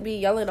gonna like be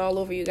yelling all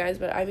over you guys,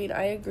 but I mean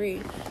I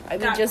agree. I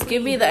mean just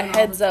give me the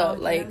heads up.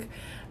 Like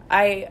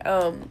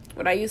I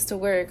when I used to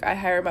work, I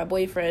hired my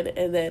boyfriend,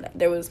 and then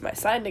there was my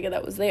side nigga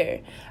that was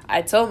there.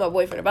 I told my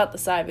boyfriend about the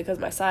side because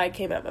my side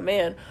came at my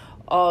man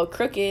all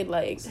crooked,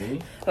 like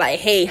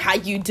hey, how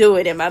you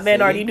doing? And my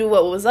man already knew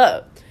what was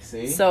up.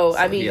 So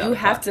I mean, you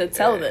have to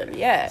tell them,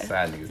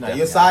 Now,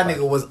 your side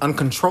nigga was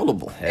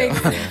uncontrollable,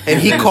 and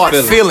he caught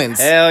feelings.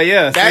 Hell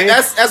yeah!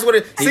 That's what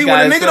it. See,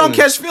 when a nigga don't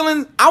catch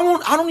feelings, I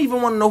don't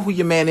even want to know who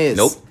your man is.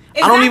 Nope.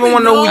 I don't even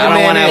want to know who your man is. I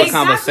don't want to have a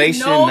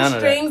conversation. No none of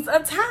strings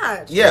that.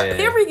 attached. Yeah.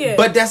 Period.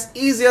 But that's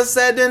easier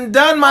said than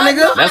done, my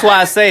nigga. That's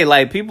why I say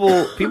like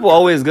people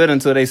always good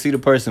until they see the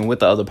person with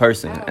the other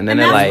person, and then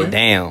they're like,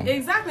 damn.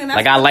 Exactly.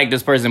 Like I like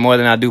this person more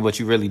than I do, but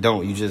you really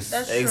don't. You just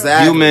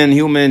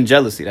human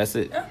jealousy. That's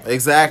it.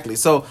 Exactly.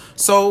 So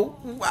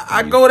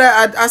I go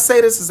that I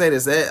say this to say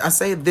this. I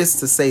say this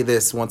to say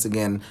this once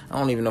again. I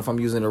don't even know if I'm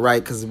using it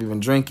right because we've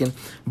been drinking,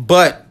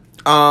 but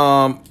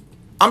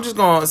I'm just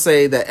going to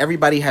say that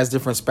everybody has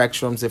different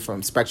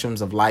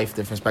spectrums of life,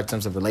 different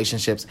spectrums of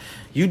relationships.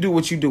 You do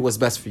what you do what's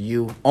best for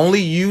you. Only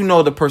you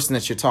know the person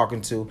that you're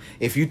talking to.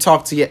 If you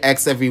talk to your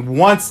ex every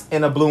once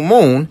in a blue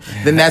moon,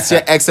 then that's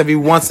your ex every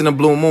once in a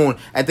blue moon.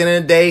 At the end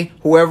of the day,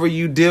 whoever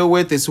you deal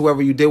with is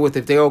whoever you deal with.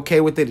 If they're okay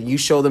with it and you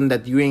show them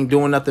that you ain't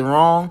doing nothing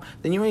wrong,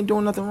 then you ain't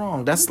doing nothing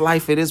wrong. That's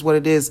life. It is what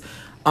it is.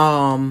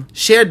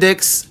 Share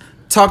dicks.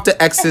 Talk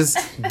to exes.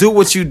 Do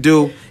what you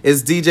do.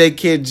 It's DJ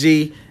Kid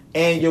G.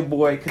 And your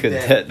boy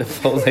Cadet the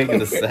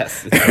full-legged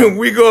assassin.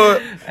 We gonna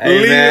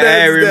leave it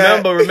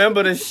at that.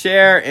 Remember to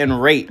share and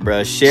rate,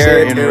 bro.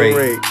 Share and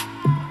rate.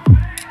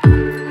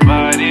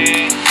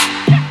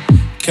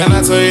 Can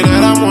I tell you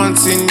that I'm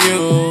wanting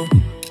you?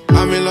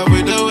 I'm in love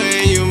with the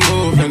way you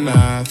move, and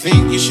I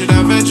think you should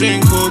have a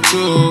drink or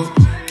two.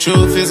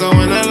 Truth is, I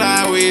wanna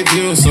lie with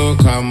you, so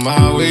come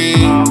my way.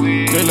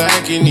 Feel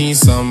like you need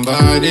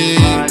somebody,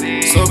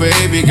 so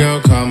baby girl,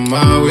 come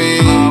my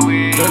way.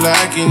 Feel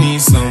like you need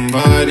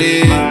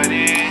somebody.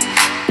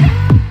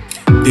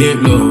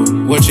 Dip low,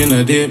 watching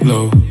a dip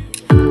low.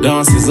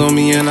 Dances on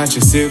me and I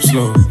just sip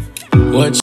slow. What